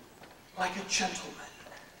like a gentleman.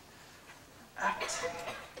 Act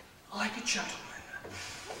like a gentleman.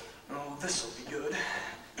 Oh, this'll be good.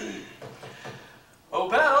 Oh,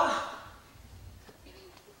 Belle!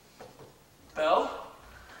 Belle?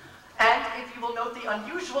 And if you will note the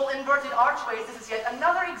unusual inverted archways, this is yet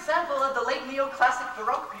another example of the late neoclassic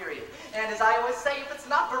Baroque period. And as I always say, if it's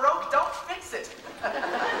not Baroque, don't fix it.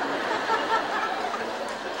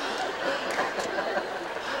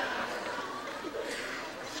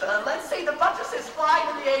 Let's say the buttresses fly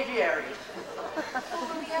in the aviary.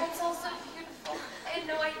 Oh, yeah, it's all so beautiful. I had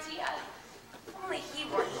no idea. If only he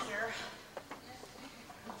were here.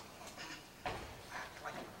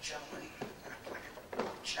 Like a gentleman. Like a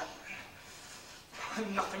gentleman.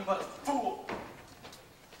 I'm nothing but a fool.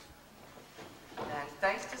 And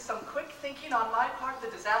thanks to some quick thinking on my part, the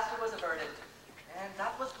disaster was averted. And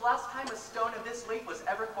that was the last time a stone of this weight was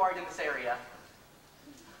ever quarried in this area.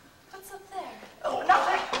 What's up there? Oh,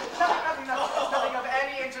 nothing! Nothing of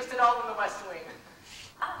any interest at all in the West Wing.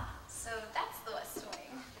 Ah, so that's the West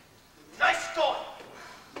Wing. Nice stone.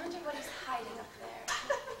 Wonder what he's hiding up there.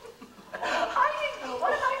 Hiding?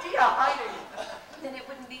 What an idea, hiding! Then it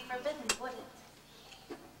wouldn't be forbidden, would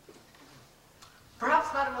it?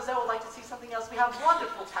 Perhaps Mademoiselle would like to see something else. We have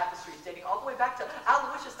wonderful tapestries dating all the way back to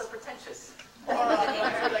Aloysius the Pretentious. Or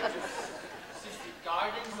I'd like to see the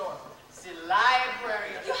gardens or the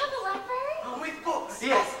library. You have a library? With books.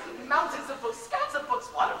 Yes, mountains of books, scats of books,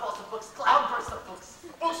 waterfalls of books, cloudbursts of books.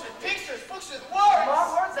 Books with pictures, books with words.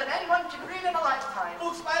 More words than anyone can read in a lifetime.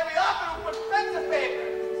 Books by the author who put pen to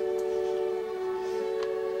paper.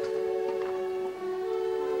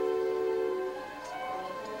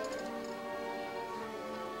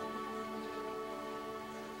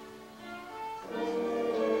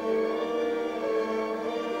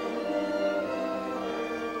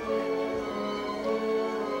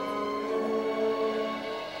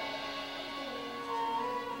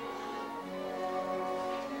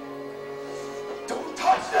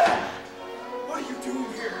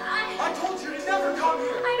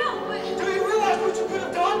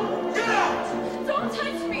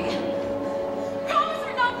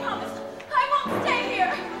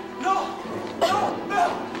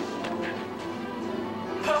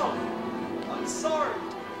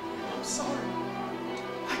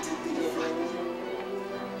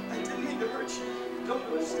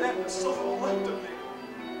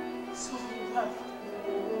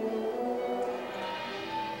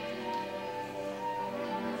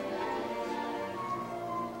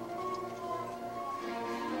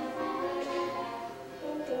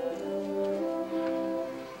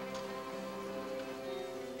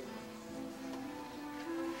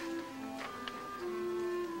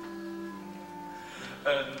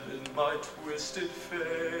 And in my twisted face,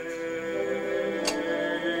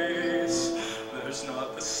 there's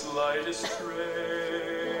not the slightest trace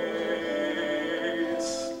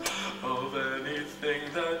of anything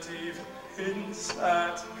that even hints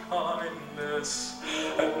at kindness.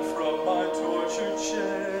 And from my tortured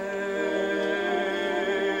shame,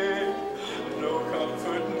 no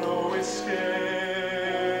comfort, no escape.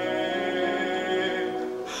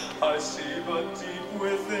 I see but deep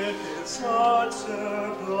within his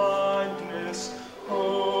utter blindness,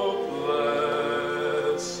 hopeless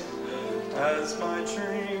as my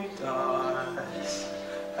dream dies,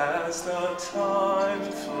 as the time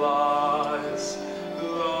flies,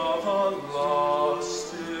 love a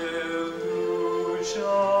lost illusion,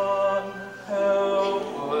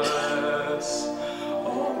 helpless,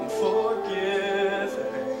 unforgiving,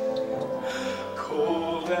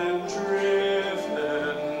 cold and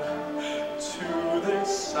driven to this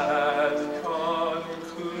sad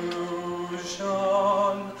conclusion.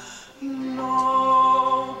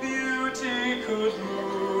 No beauty could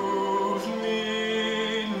move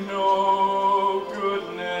me, no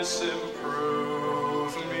goodness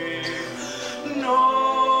improve me, no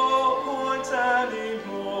point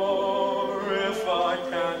anymore if I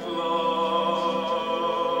can't love.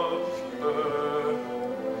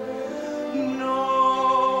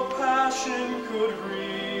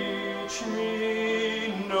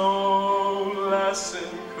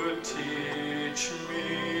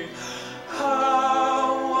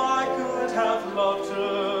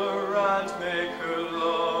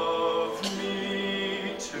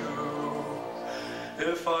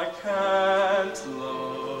 If I can't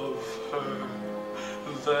love her,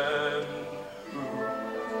 then who?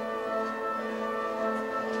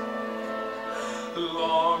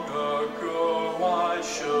 Long ago I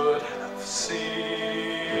should have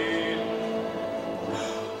seen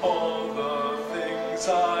all the things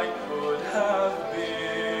I could have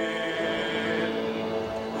been.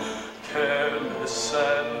 Careless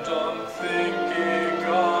and unthinking,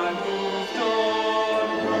 I moved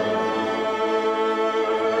onward.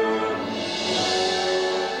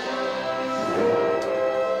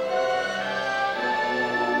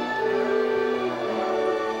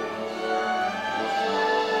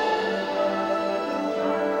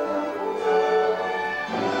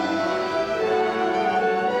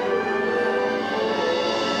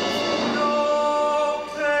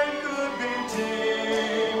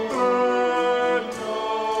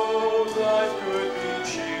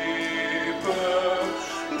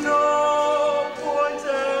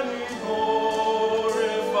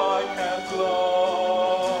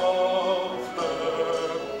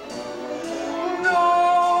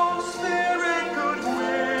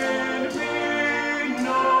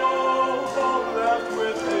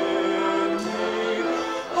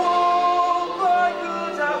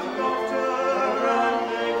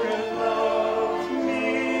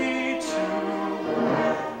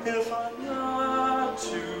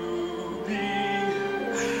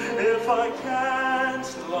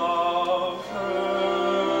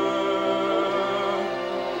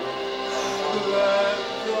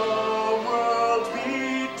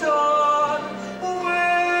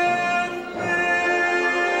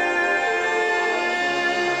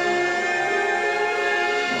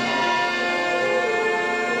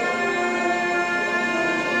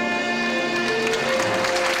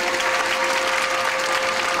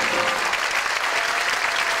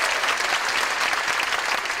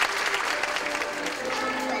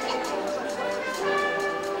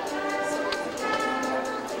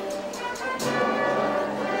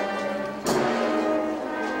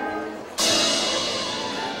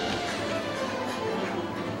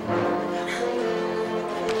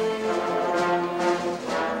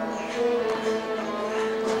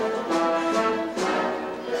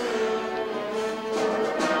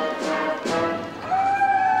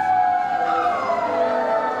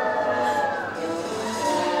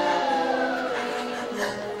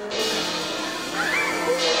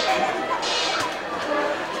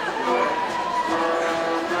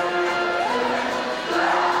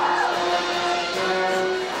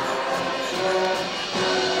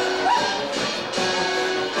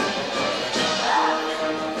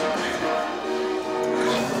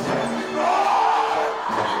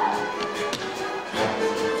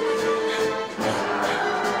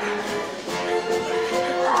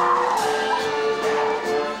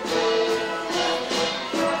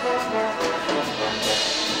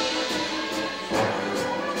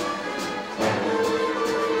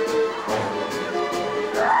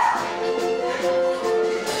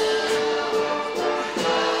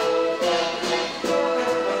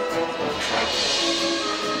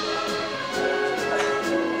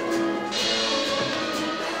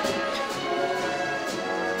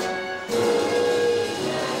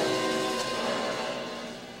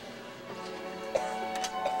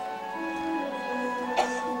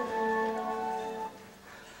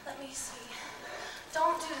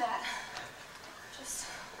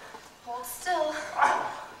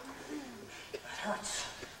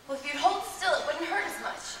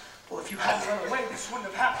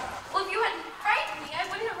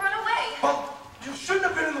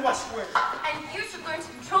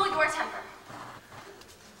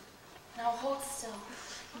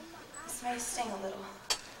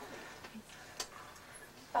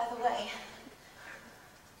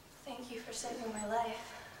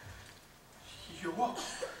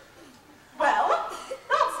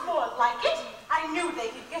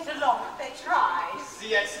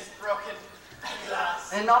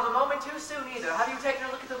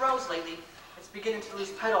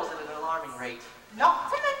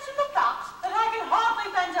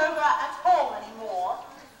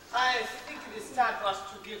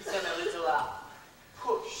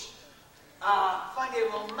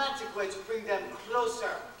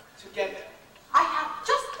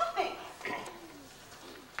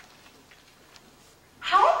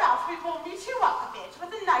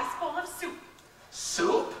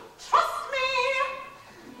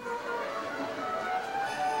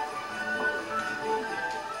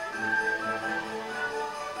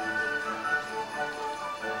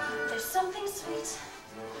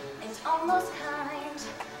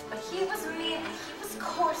 He was mean, he was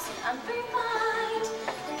coarse and unrefined,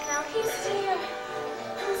 and now he's dear,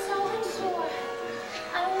 sure.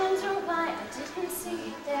 I wonder why I didn't see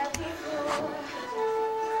it there before.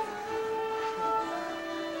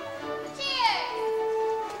 Cheers!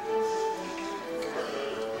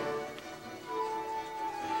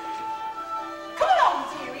 Come along,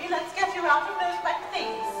 dearie. Let's get you out of those wet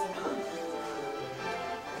things.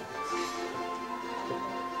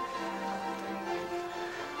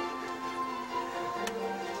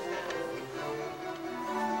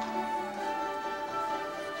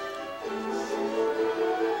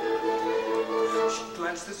 She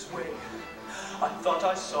glanced this way, I thought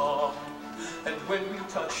I saw, and when we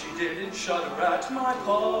touched she didn't shudder at my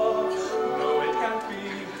paw. No, it can't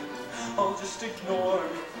be, I'll just ignore,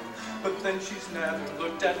 but then she's never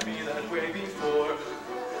looked at me that way before.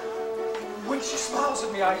 When she smiles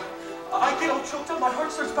at me, I get all choked up, my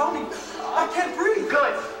heart starts pounding, I can't breathe.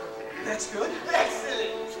 Good. That's good?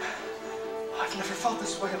 Excellent. I've never felt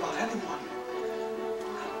this way about anyone.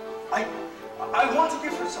 I want to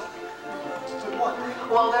give her something. But what?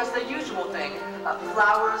 Well, there's the usual thing.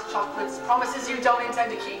 Flowers, chocolates, promises you don't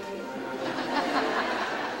intend to keep.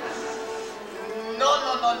 No.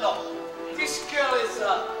 This girl is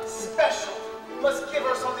special. You must give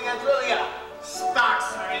her something that really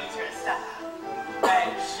sparks her interest.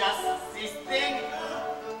 And just this thing.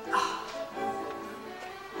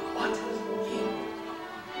 What?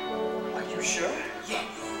 Are you sure? Yes.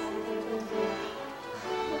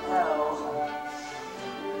 Well,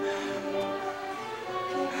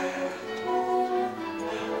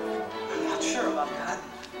 I'm not sure about that.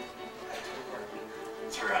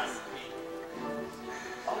 Trust me.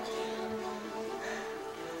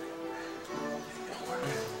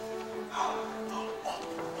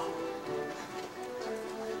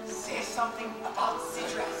 Say something about the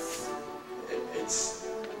dress. It's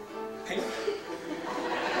pink.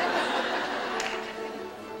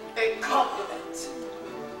 A compliment.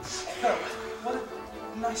 Belle, what a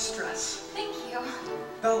nice dress. Thank you.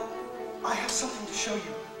 Belle, I have something to show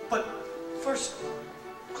you, but first,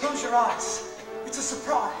 close your eyes. It's a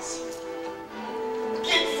surprise.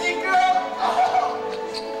 Kitsy girl.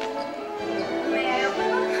 May I open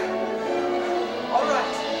them? All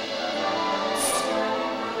right.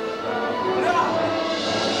 Now!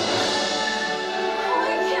 Oh,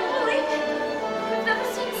 I can't believe it. I've never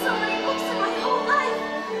seen so many books in my whole life.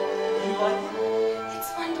 You like it?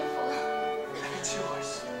 It's wonderful. Then it's yours.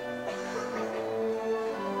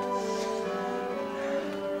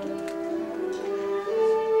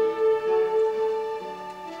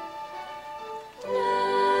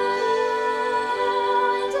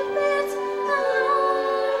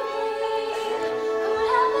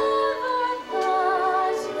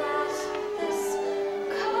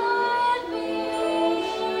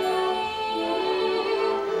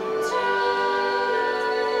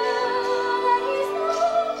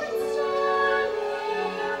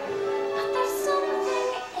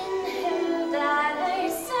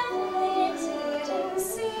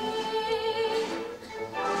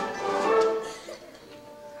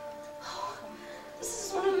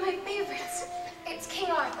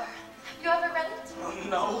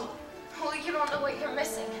 No. Well, you don't know what you're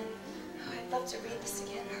missing. Oh, I'd love to read this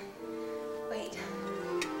again. Wait.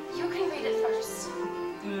 You can read it first.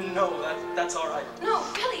 No, that's all right. No,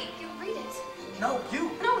 really, you read it. No,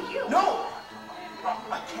 you. No, you. No!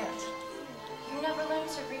 I can't. You never learned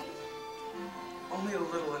to read? Only a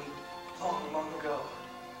little and long ago.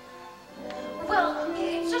 Well,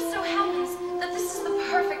 it just so happens that this is the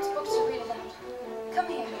perfect book to read aloud. Come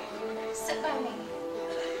here. Sit by me.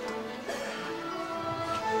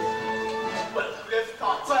 Well, who'd have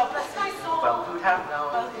thought? Well, bless my soul. well, who'd have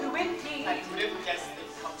known? Well, who indeed? And who'd have guessed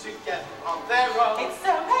they'd come together on their own? It's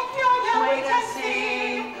so peculiar. Wait and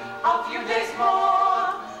see. A few days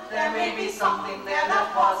more. There may be something there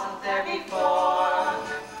that wasn't there before.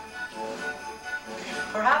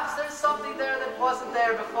 Perhaps there's something there that wasn't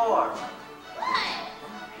there before.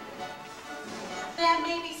 There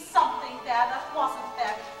may be something there that wasn't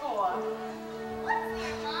there before. What's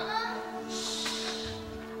there, Mama?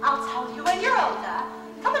 I'll tell you when you're older.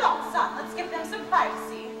 Come along, son. Let's give them some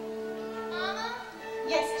privacy. Mama?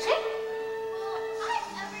 Yes, Chip? Will I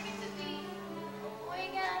ever get to be a boy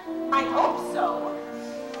again? I hope so.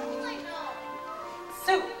 When will I know?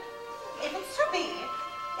 Soon. If it's to be,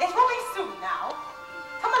 it will be soon now.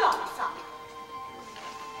 Come along, son.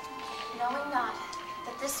 Knowing not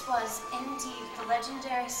that this was indeed the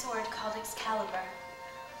legendary sword called Excalibur,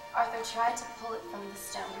 Arthur tried to pull it from the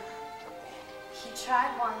stone. He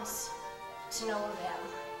tried once, to no avail.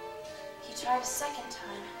 He tried a second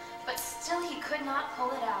time, but still he could not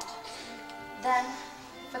pull it out. Then,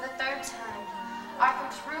 for the third time, Arthur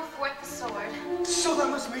drew forth the sword. So that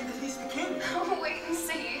must mean that he's the king. Wait and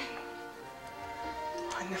see.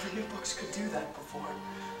 I never knew books could do that before.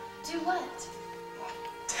 Do what?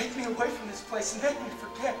 Take me away from this place and make me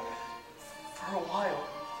forget, for a while,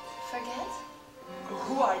 Forget?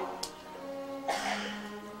 who I...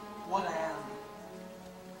 what I am.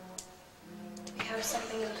 We have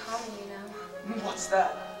something in common, you know. What's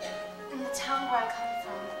that? In the town where I come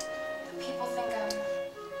from, the people think I'm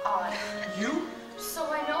odd. You? So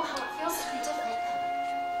I know how it feels to be different.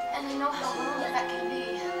 And I know how lonely that can be.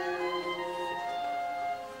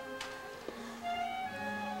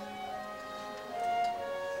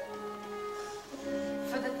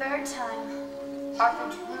 For the third time, Arthur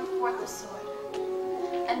drew forth the sword.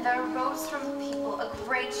 And there arose from the people a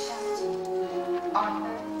great shout.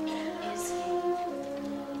 Arthur is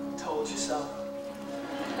king. Told you so.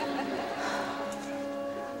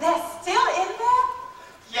 They're still in there?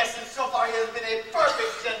 Yes, and so far he has been a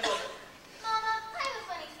perfect gentleman. Mama, I have a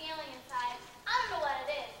funny feeling inside. I don't know what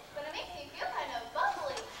it is, but it makes me feel kind of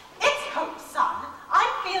bubbly. It's hope, son. I'm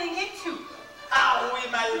feeling it too. Ah, oui,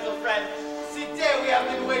 my little friend. See, there we have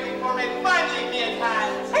been waiting for may finally be at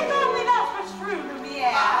hand. If only that was true,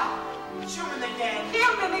 Lumiere. Ah, human again.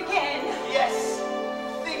 Human again. Yes.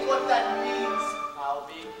 Think what that means. I'll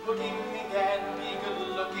be cooking again, be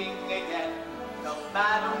good looking again. No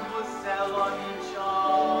mademoiselle on your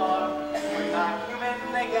charm. We're not human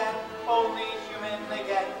again, only human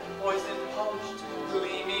again. Poison polished,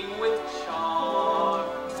 gleaming with charm.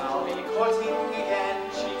 I'll be courting again,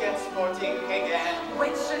 chic and sporting again.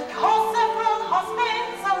 Which should call several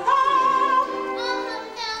husbands along. Up,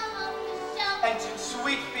 down, off the shelf. And to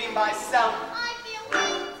sweet be myself. I feel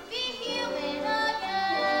good to be human again.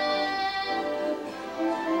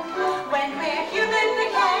 When we're human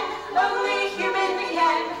again, only human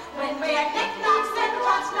again. When we're knickknacks and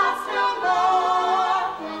whatnots no more.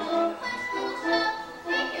 Little wish, little shove,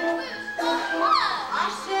 make your wish come true.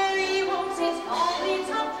 Our sherry won't it only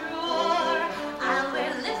top drawer. I'll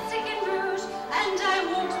wear lipstick and rouge, and I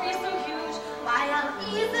won't be so huge. Why, I'll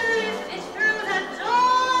easily fit through that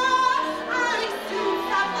door. I'll soon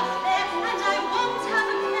stop up there, and I won't have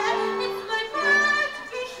a care. It's my pride to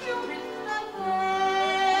be human again.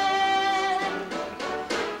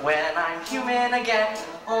 When I'm human again,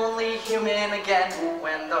 only human again.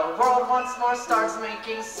 When the world once more starts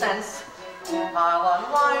making sense, I'll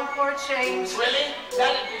unwind for a change. Really?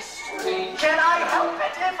 That'd be strange. Can I help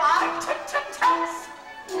it if I'm tense?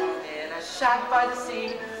 In a shack by the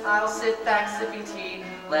sea, I'll sit back sipping tea.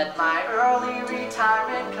 Let my early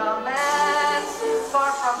retirement commence.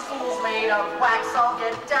 Far from fools made of wax, I'll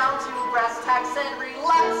get down to brass tacks and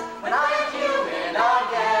relax when I'm human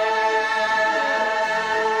again.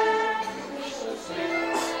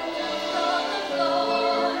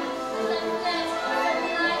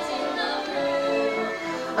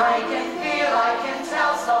 I can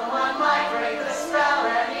tell someone might break the spell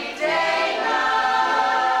any day now.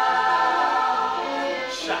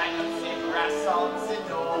 Shine and see brass on the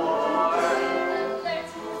door.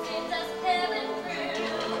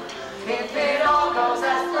 If it all goes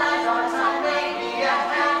as planned, our time may be at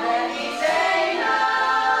hand any day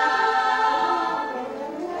now.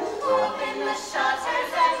 Open the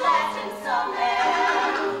shutters and let in some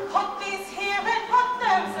air. Put these here and put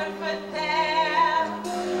those over there.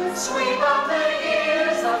 Sweep up the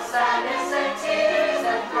years of sadness and tears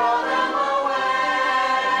and throw them away.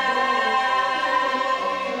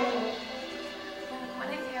 When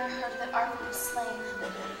Guinevere heard that Arthur was slain,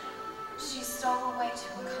 she stole away to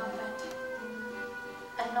a convent,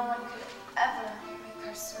 and no one could ever make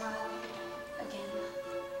her smile again.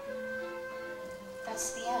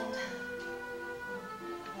 That's the end.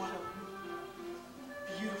 What a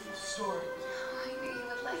beautiful story. I knew you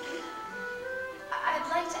would like it. I'd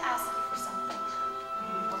like to ask you for something.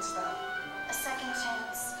 What's that? A second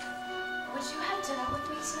chance. Would you have dinner with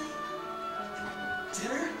me tonight?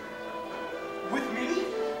 Dinner? With me?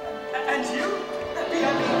 And you?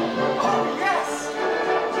 Oh, yes!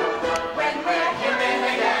 When we're human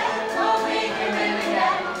again, only human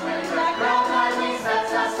again. When the girl finally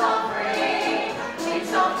sets us all free,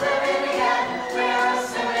 keeps on living again, we're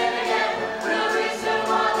assuming again. We'll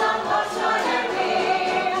resume our love lost joy and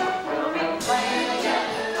peace. We'll be playing again,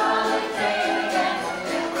 holidaying again.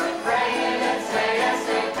 If we're praying and say yes,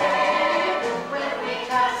 they pay. When we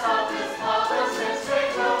cast off this hopelessness,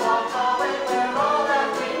 straight to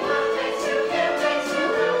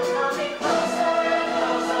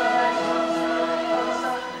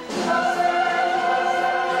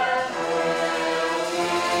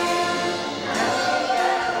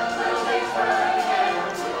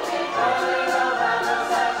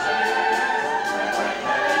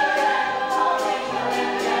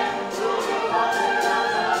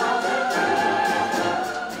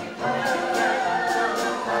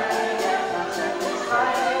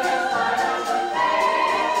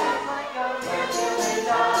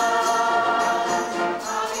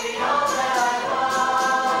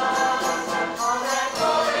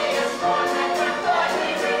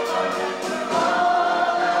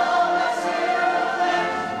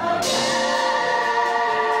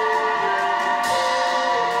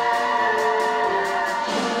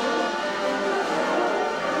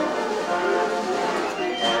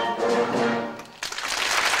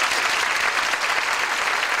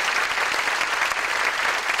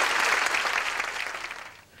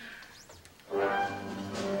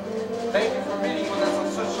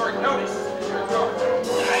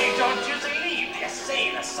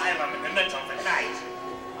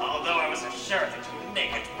was assured that you'd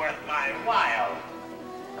make it worth my while.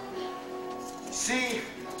 See,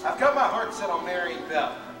 I've got my heart set on marrying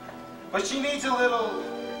Belle, but she needs a little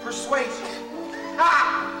persuasion.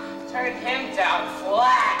 Ha! Turn him down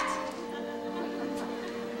flat.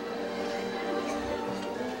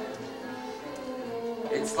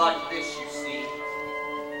 It's like this, you see.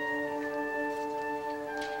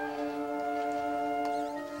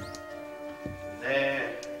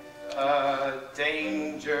 There's a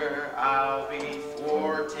danger I'll be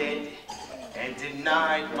thwarted and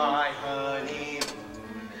denied my honeymoon.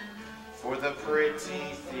 For the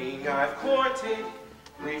pretty thing I've courted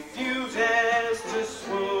refuses to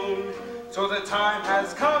swoon. So the time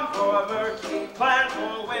has come for a murky plan,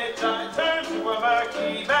 for which I turn to a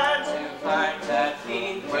murky man To find that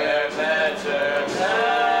thing we're better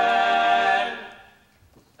than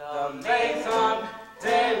the Maison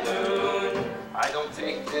de Lune. I don't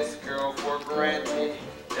take this girl for granted.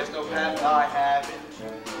 There's no path I haven't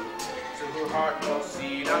chosen. To her heart no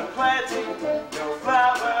seed unplanted, no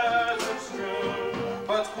flowers unstrewn.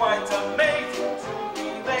 But quite amazing to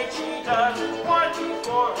relate, she doesn't want me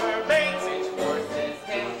for her mate. Which forces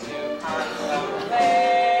him to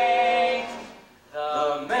contemplate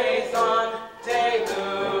the Maison de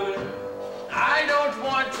Lune. I don't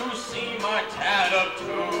want to see my tattoos,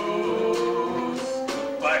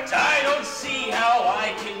 but I don't see how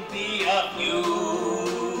I can be of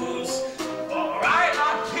use. For I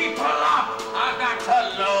lock people up, I'm not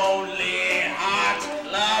a lonely heart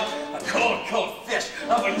love, a cold, cold fish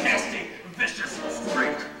of a nasty, vicious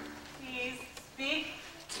freak. Please speak.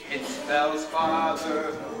 It's Belle's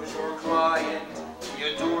father who's your client. He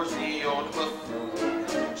adores the old buffoon.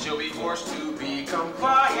 She'll be forced to be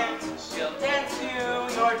compliant. She'll dance to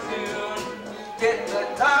your tune. Get the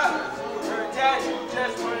dollar through her dad, who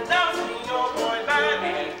just pronounced me your boy band.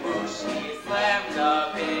 And who she slammed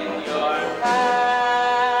up in your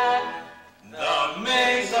hand. The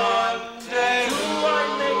Maison de Do I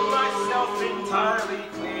make myself entirely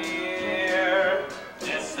clear?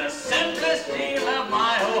 It's the simplest deal of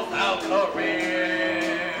my whole foul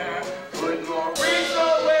career. Put more weeks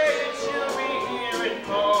away and she'll be here in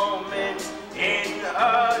moments. In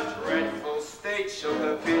a dreadful state, she'll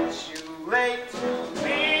capitulate to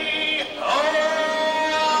me.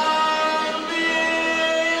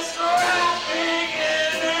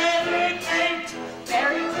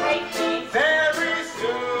 Very tightly. Very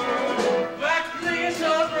soon. But please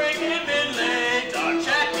don't bring him in late. Our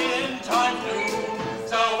check-in time noon.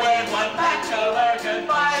 So where's my bachelor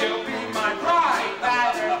goodbye? She'll be my bride.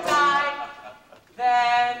 Rather die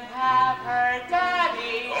than have her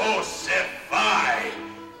daddy. Oh, c'est fine.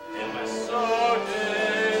 In my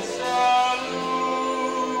soda saloon.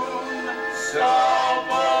 So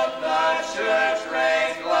both the church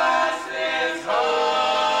raise glasses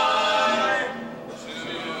high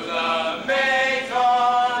to the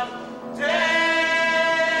Maison de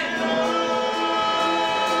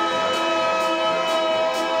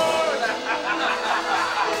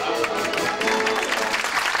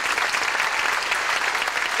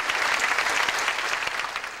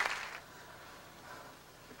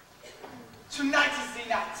Tonight is the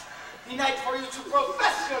night. The night for you to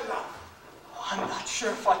profess your love. I'm not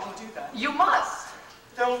sure if I can do that. You must.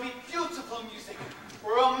 There will be beautiful music,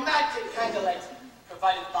 romantic candlelight,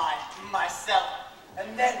 provided by myself.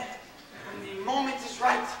 And then, when the moment is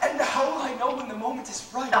right, And how will I know when the moment is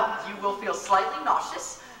right? You will feel slightly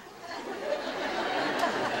nauseous.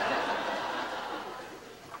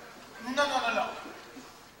 no.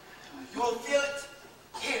 You will feel it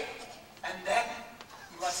here. And then,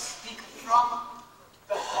 you must speak from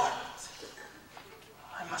the heart.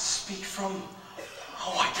 I must speak from...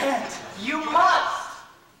 Oh, I can't. You must.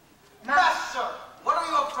 Master, what are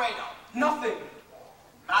you afraid of? Nothing.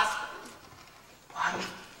 Master, I'm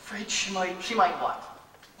afraid she might what?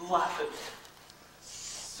 laugh at me.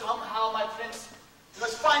 somehow, my prince, you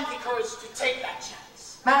must find the courage to take that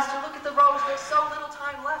chance. Master, look at the rose. There's so little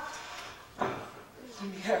time left.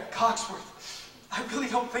 Lumiere, Cogsworth, I really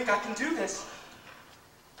don't think I can do this.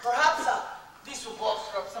 Perhaps this will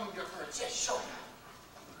bolster up some of your courage. Yes, show me.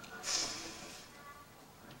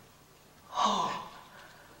 Oh.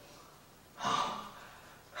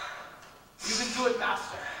 You can do it,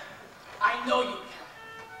 Master. I know you can.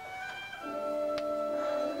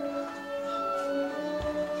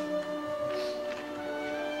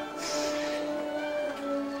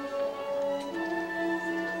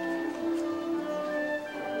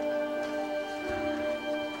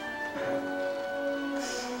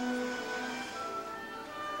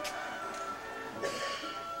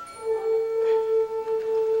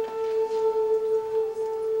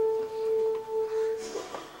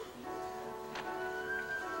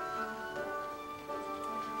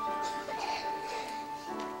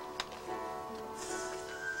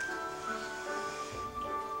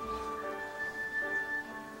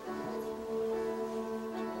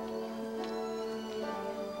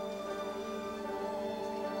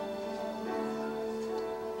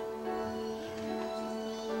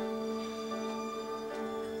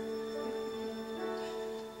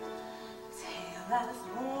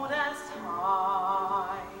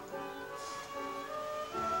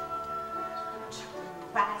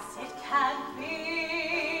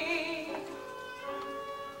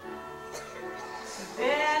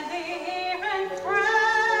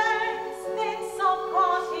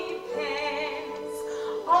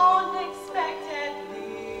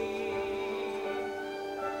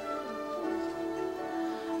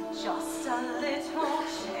 little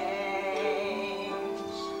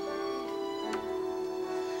change,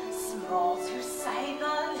 small to say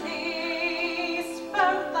the least,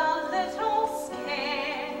 from the little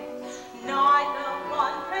skin, neither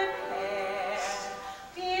one prepared,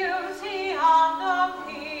 beauty on the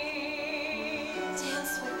peak.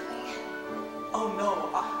 Dance with me. Oh no,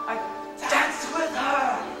 I dance with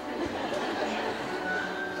her!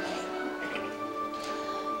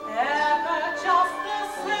 Ever just the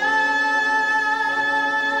same,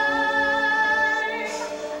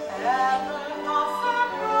 ever a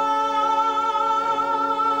surprise,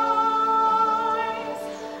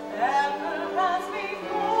 ever as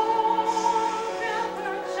before,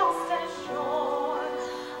 ever just as sure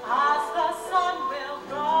as the sun will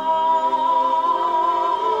rise,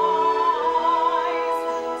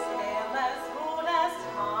 still as good as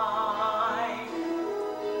time.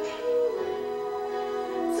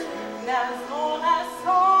 As old as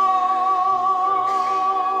song,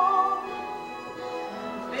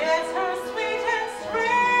 bitter, sweet, and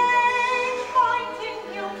strange, finding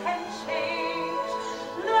you can change,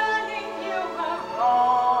 learning you were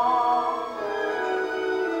wrong,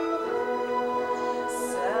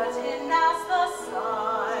 certain as the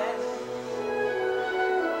sun,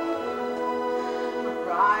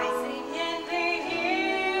 rising in the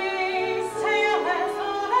east, tale as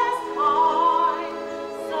old as time.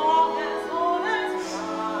 Song as old as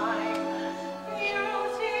rhyme,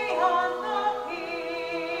 beauty on the east.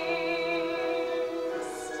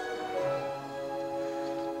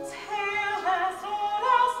 Tale as old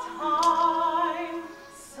as time,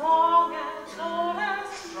 song as old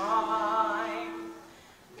as rhyme,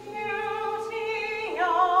 beauty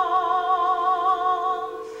on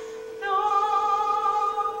the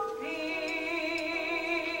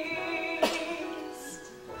east.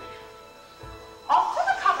 Off to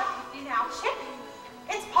the cupboard with you now, Chip.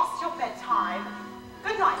 It's past your bedtime.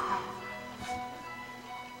 Good night, now.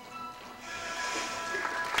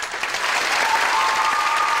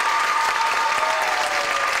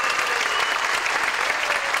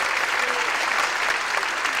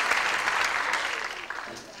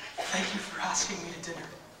 Thank you for asking me to dinner.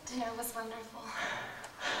 Dinner was wonderful.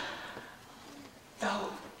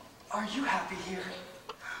 Belle, are you happy here?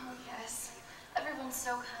 Oh, yes. Everyone's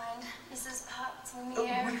so kind. Mrs. Potts,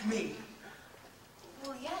 Lumiere. With me.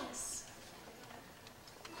 Well, yes.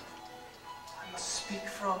 I must speak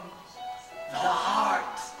from the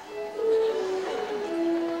heart.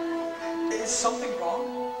 Is something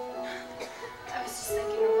wrong? I was just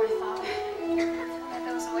thinking of my father. If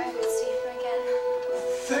there was a way I could see him again.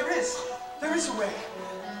 There is a way.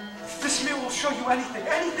 This meal will show you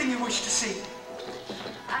anything you wish to see.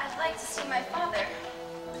 I'd like to see my father,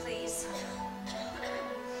 please.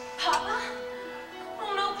 Papa?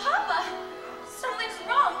 Oh no, Papa! Something's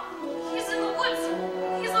wrong. He's in the woods.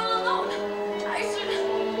 He's all alone. I should...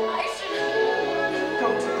 Go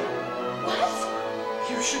to him. What?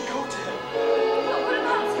 You should go to him. But what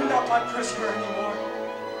about... You're not my prisoner anymore.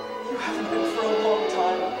 You haven't been for a long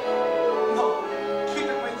time. No, keep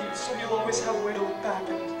it with you so you'll always have a way to look back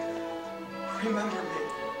and remember me.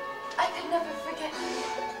 I could never forget you.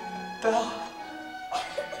 Belle.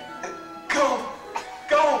 Go!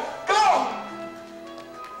 Go! Go!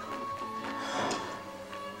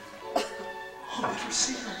 I'll never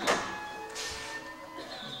see her.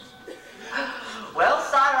 Well,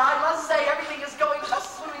 sire, I must say everything is going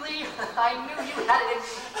just swimmingly. I knew you had it in you.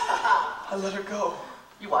 I let her go.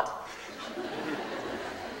 You what?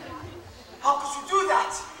 How could you do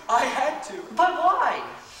that? I had to. But why?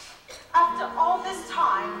 After all this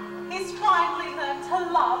time, he's finally learned to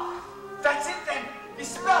love. That's it then. His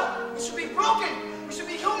spell. We should be broken. We should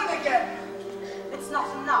be human again. It's not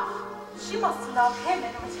enough. She must love him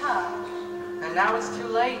in return. And now it's too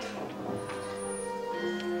late.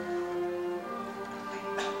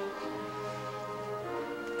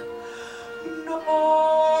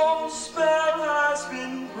 No spell has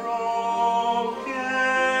been broken.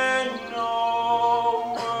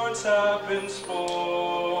 No words have been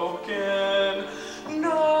spoken.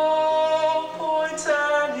 No point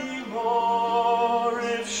anymore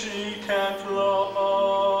if she can't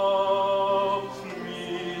love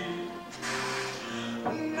me.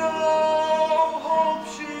 No hope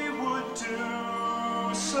she would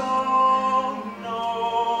do so.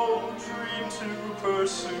 No dream to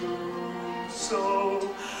pursue. So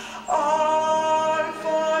I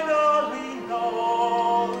finally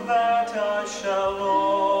know that I shall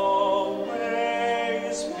always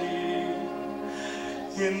be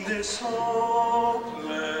in this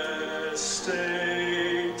hopeless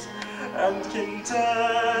state and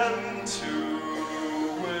condemned.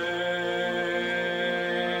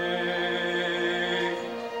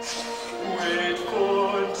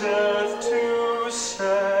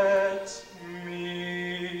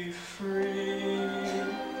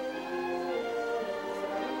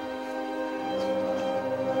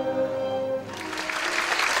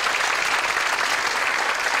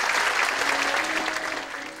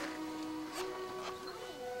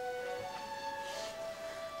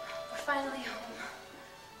 finally home.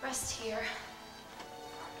 Rest here.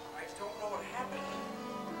 I don't know what happened.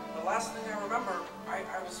 The last thing I remember,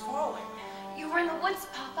 I was falling. You were in the woods,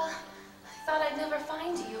 Papa. I thought I'd never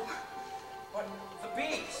find you. But the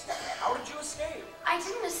beast, how did you escape? I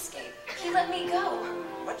didn't escape. He let me go.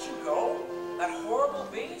 Let you go? That horrible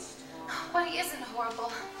beast? But he isn't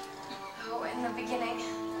horrible. Oh, in the beginning,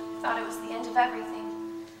 I thought it was the end of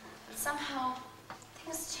everything. But somehow,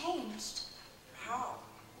 things changed. How?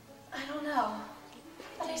 I don't know.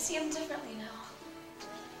 But I see him differently now.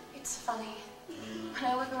 It's funny. When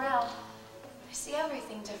I look around, I see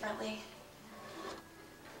everything differently.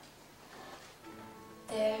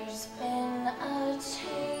 There's been a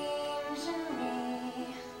change in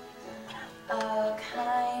me, a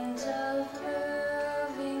kind of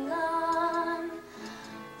moving on.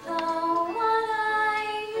 The one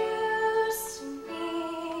I used to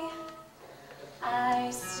be, I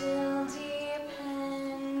still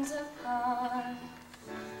depend upon.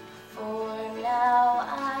 For now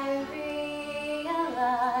I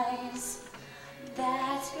realize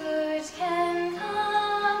that good can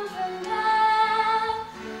come from bad.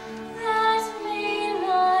 That may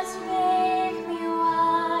not make me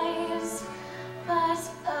wise, but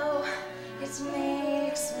oh, it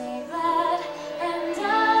makes me glad. And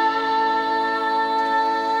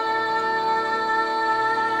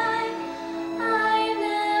I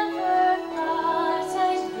never thought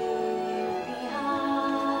I'd leave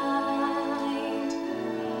behind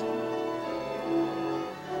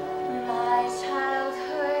my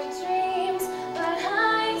childhood dreams, but I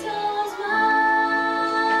don't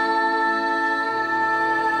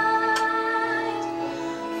mind.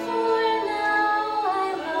 For now I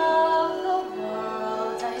love the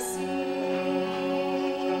world I see.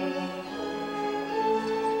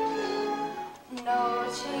 No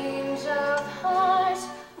change of heart,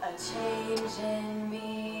 a change in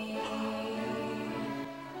me.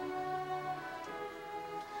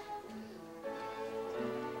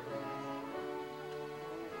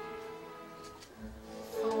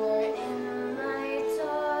 For in my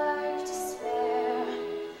dark despair,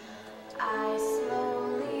 I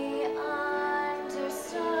slowly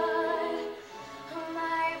understood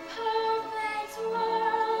my perfect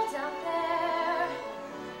world out there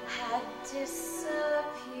had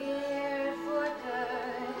disappeared for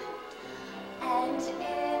good, and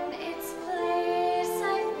in its place I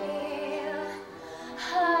feel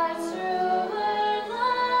a truer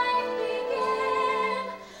life begin.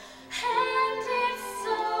 And it's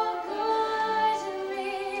so good and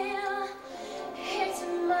real, it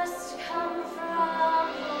must come from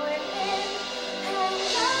within. And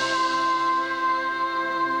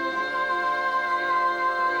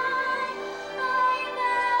I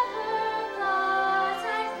never thought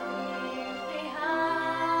I'd leave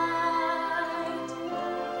behind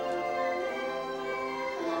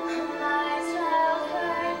my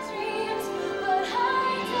childhood dreams, but I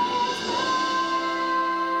don't mind.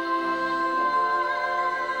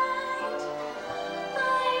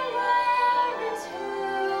 I'm where and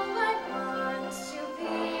who I want to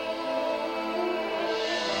be.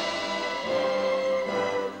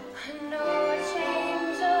 No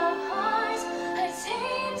change of heart, a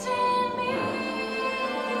change in me.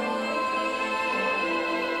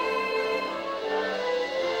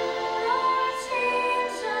 No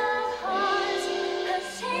change of heart, a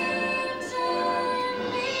change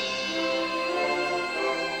in me.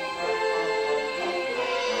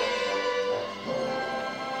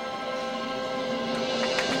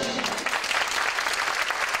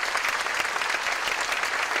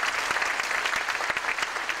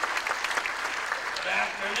 Good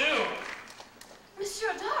afternoon.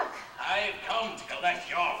 Monsieur Dark, I've come to collect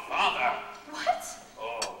your father. what?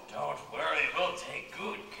 Oh, don't worry. We'll take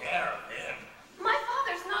good care of him. My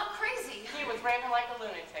father's not crazy. He was raving like a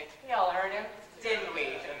lunatic. We all heard him, didn't we?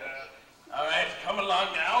 All right, come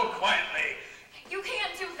along now, quietly. You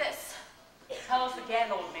can't do this. Tell us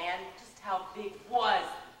again, old man, just how big was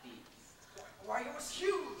the beast? Why, it was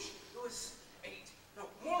huge. It was 8, no,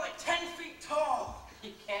 more like 10 feet tall.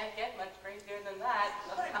 You can't get much crazier than that.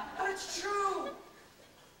 But it's true.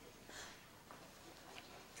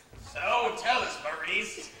 So, tell us,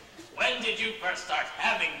 Maurice, when did you first start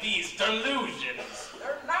having these delusions?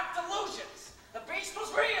 They're not delusions. The beast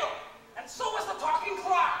was real, and so was the talking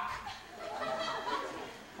clock.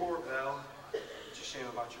 Poor Belle. It's a shame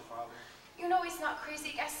about your father. You know he's not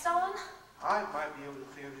crazy, Gaston. I might be able to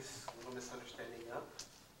clear this little misunderstanding up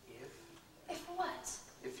If what?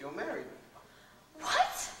 if you'll marry me.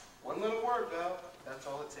 What? One little word, Belle. That's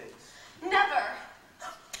all it takes. Never.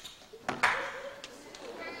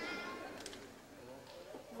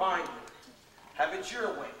 Fine. Have it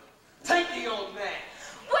your way. Take the old man.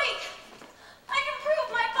 Wait! I can prove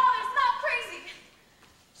my father's not crazy.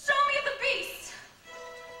 Show me the beast.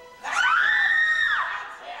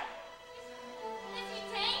 Is he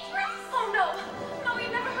dangerous? Oh no, no, he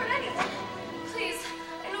never hurt anyone. Please,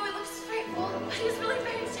 I know he looks frightful, but he's really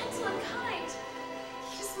very gentle and kind.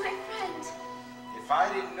 He's my friend. If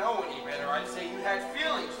I didn't know any better, I'd say you had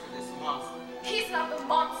feelings for this monster. He's not the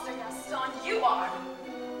monster, Gaston. You are.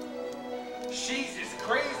 She's as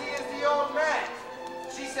crazy as the old man.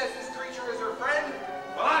 She says this creature is her friend.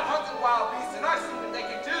 Well, I've hunted wild beasts and I've seen what they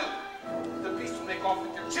can do. The beast will make off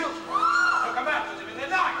with your children. They'll come after them in the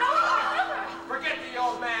night. No, never. Forget the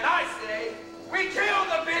old man, I say. We kill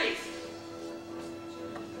the beast.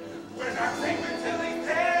 We're not sleeping till he's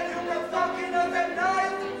dead. You come stalking us at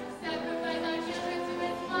night. Sacrifice our children to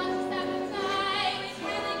his monstrous appetite.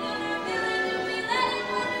 We're killing on our village and we let him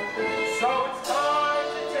run free. So it's time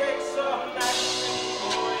to take some action,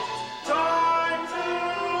 boys. It's time to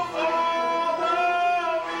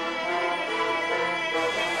follow me.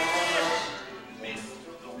 Mist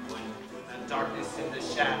through the wood, through the darkness and the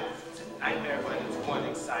shadows. It's a nightmare, but it's one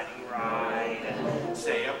exciting ride.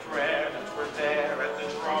 Say a prayer that we're there at the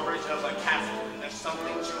drawbridge of a castle, and there's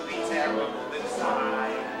something truly terrible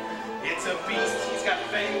inside. It's a beast, he's got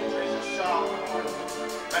fangs, razor sharp horns,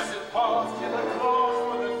 massive paws, killer claws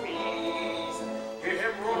for the fees. Hear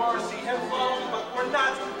him roar, see him foam, but we're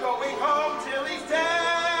not going home till he's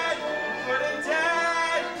dead. Good and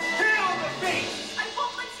dead. Kill the beast. I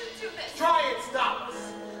won't let you do this. Try and stop us.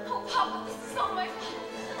 Oh, Papa, this is all my fault.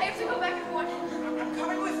 I have to go back and warn him. I'm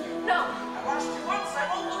coming with you. No. I lost you once, I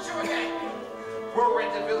won't lose you again. We're in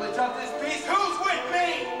the village of this beast. Who's with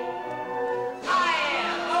me? I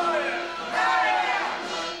am.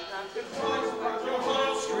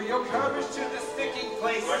 Screw your courage to the sticking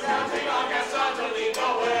place. We're counting on Gaston to lead the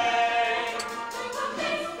way. Through a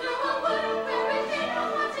maze, through a wood, where we came from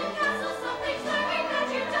haunted castle, something stirring that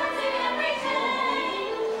you don't see every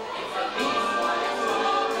day. It's a beast, what is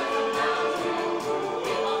wrong with the mountain?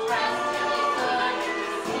 It won't rest till it's done in the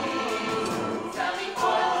sea. Sally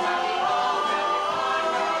forth, Sally home,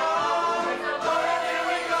 every the Lord, Here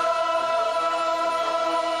we go.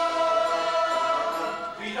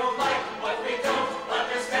 We don't like what we don't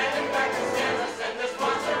understand. In fact, it scares us, and this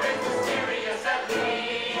monster is mysterious at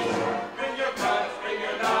least.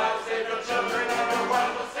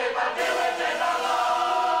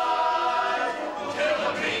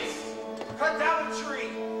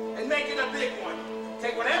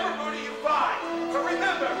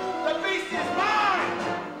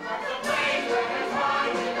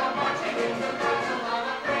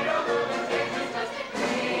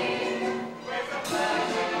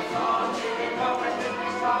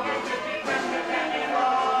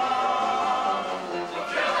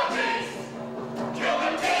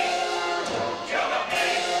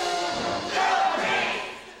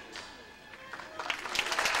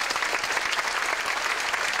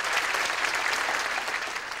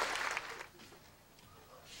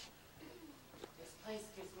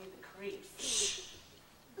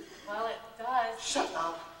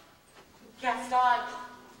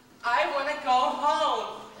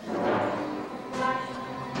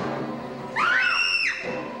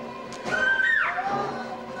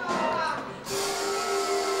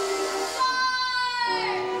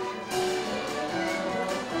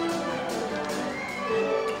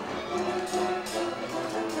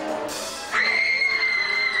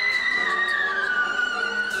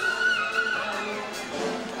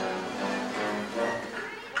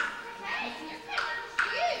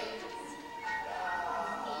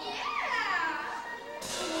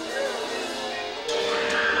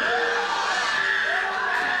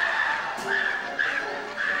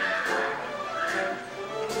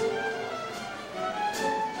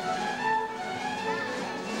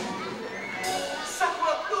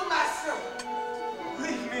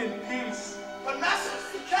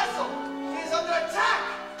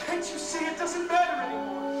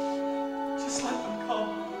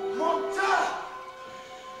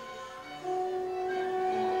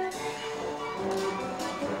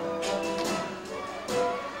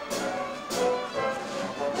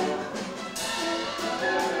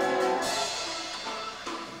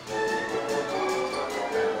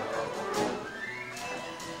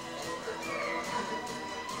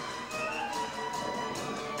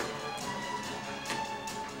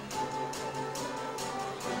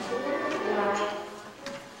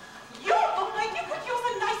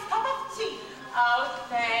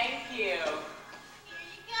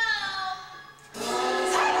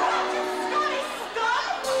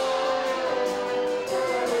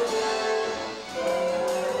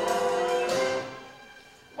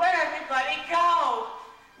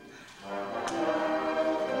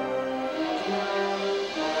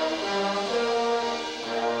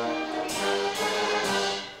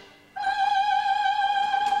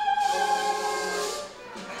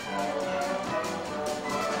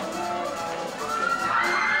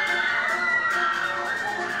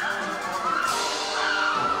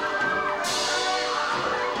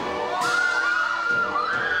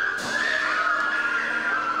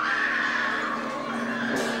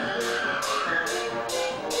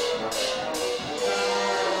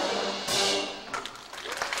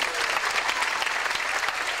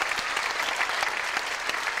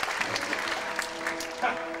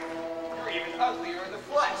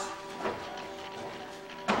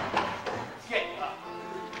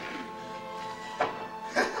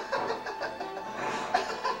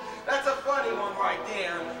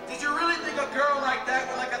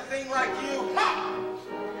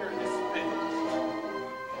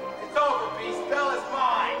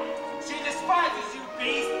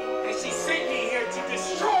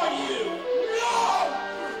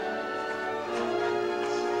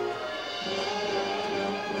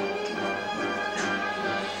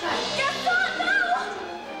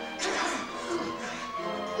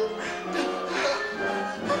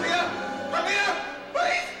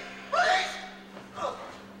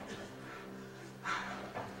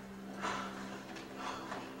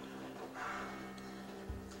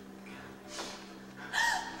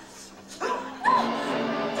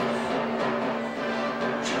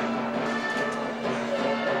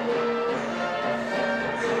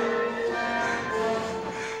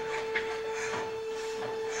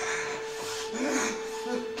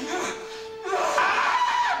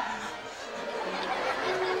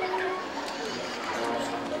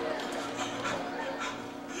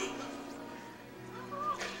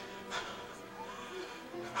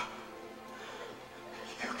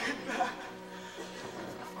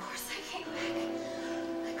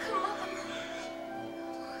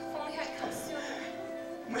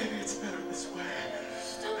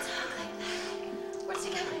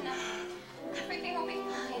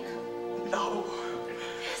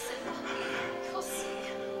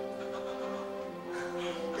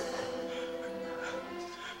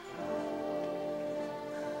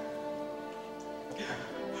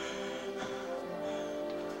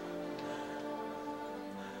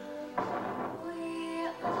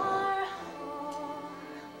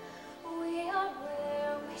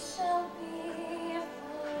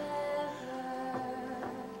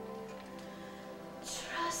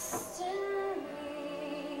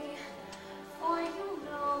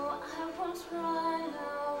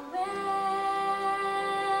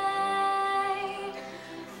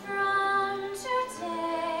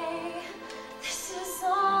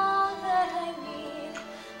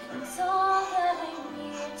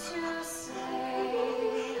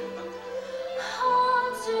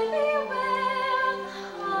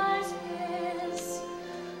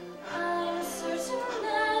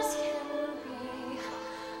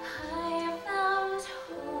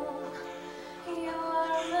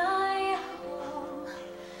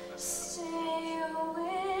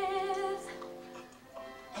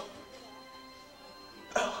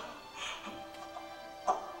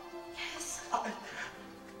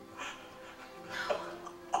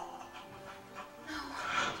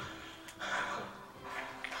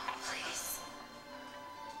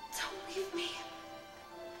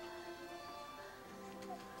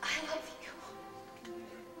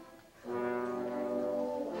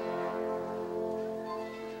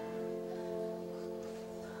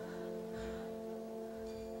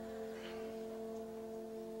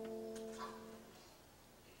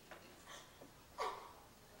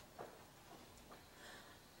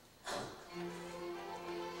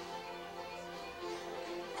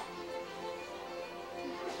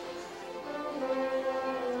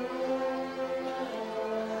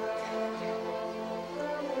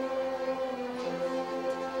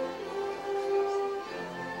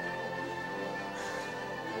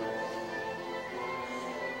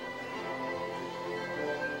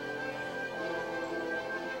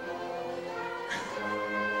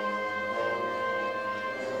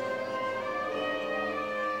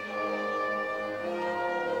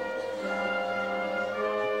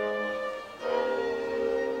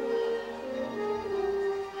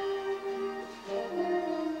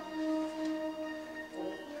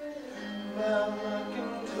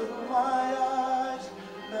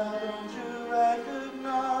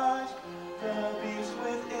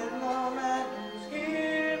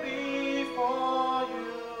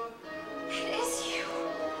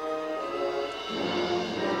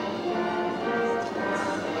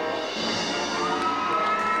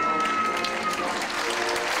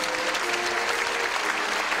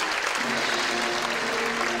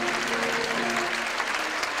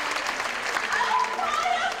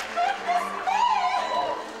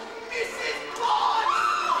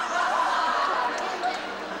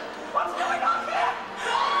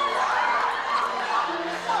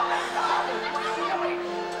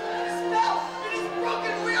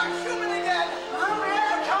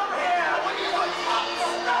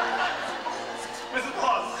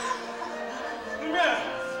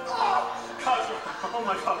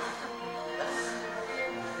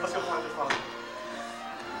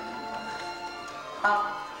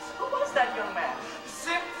 Who was that young man?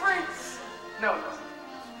 Siegfried! No, it wasn't.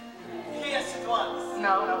 Yes, it was.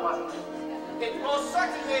 No, it wasn't. It most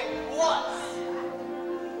certainly was.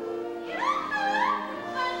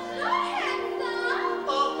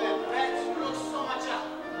 Oh, Babette, you look so much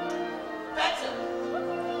better.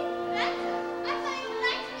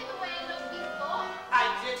 I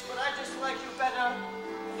did, but I just like you better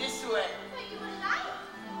this way.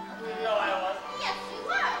 No, I wasn't. Yes, you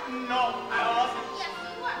were. No, I wasn't. Yes,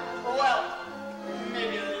 you were. Well,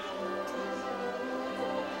 maybe a little.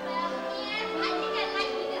 Well, yes, I think I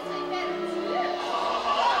like you this way better too.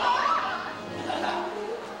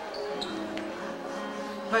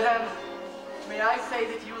 Madame, may I say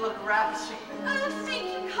that you look ravishing? Oh, thank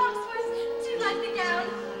you, Cogsworth. Do you like the gown?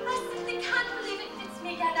 I simply can't believe it fits me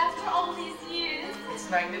again after all these years. It's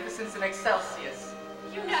magnificence in excelsis.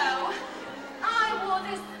 You know, I wore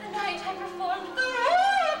this the night I performed the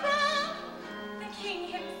royal ball. The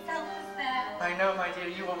king himself was there. I know, my dear,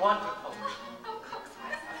 you were wonderful. Oh,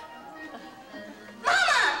 Cogsworth.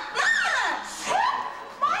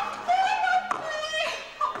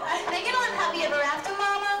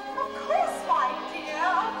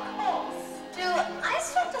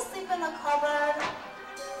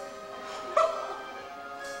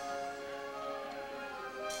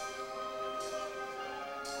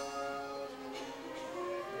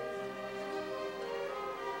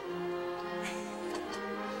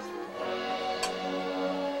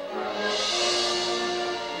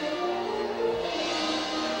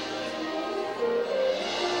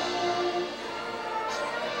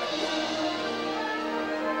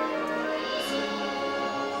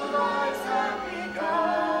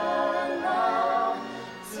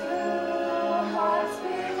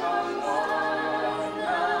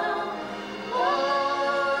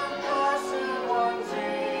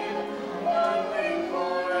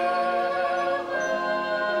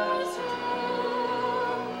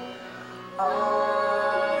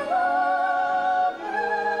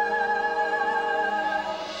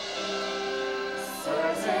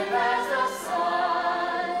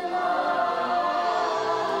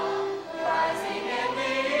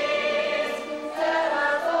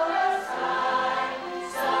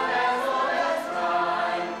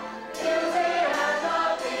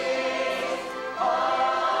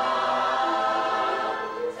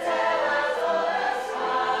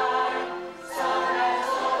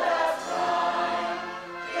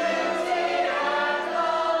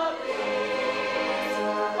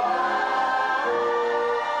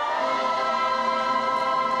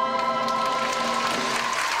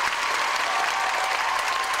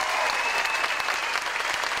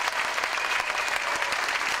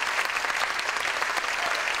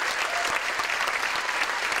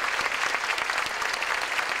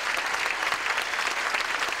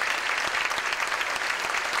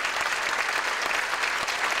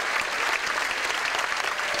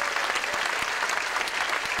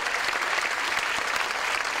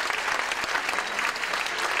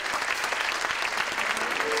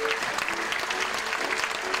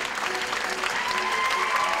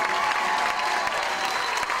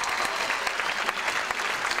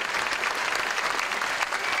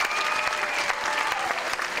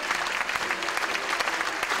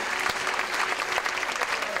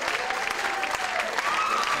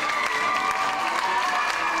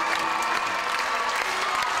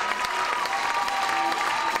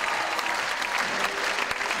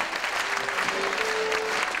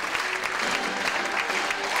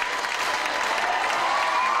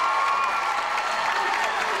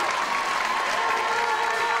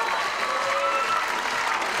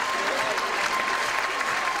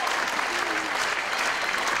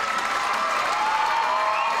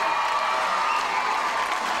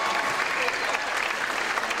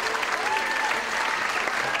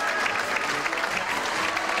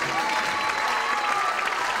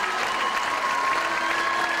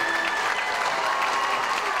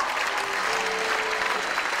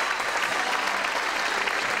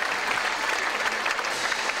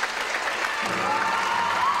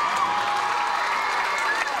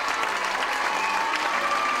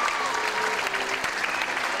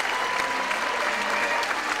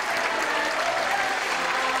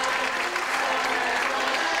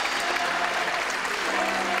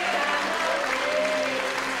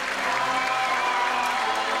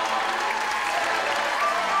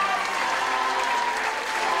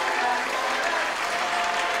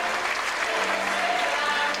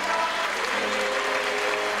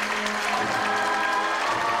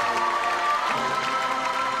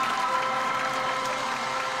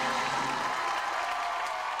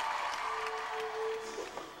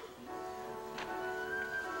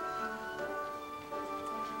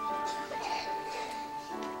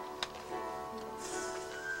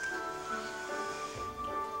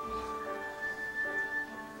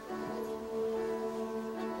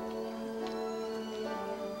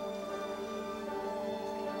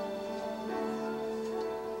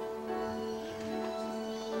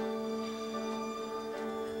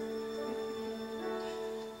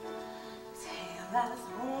 as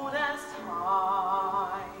old as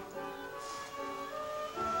time.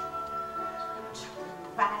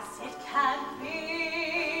 True as it can be.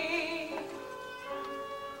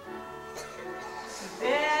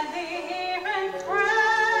 Barely even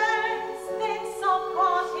friends, then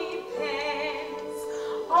somebody pins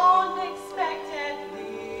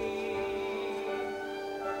unexpectedly.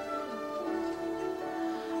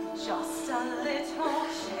 Just a little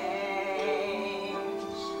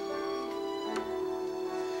change,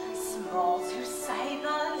 small to say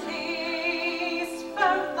the least,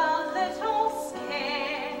 both a little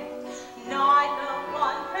scared, neither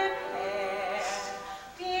one prepared,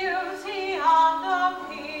 beauty on the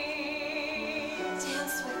peak.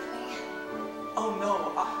 Dance with me. Oh no,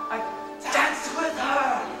 I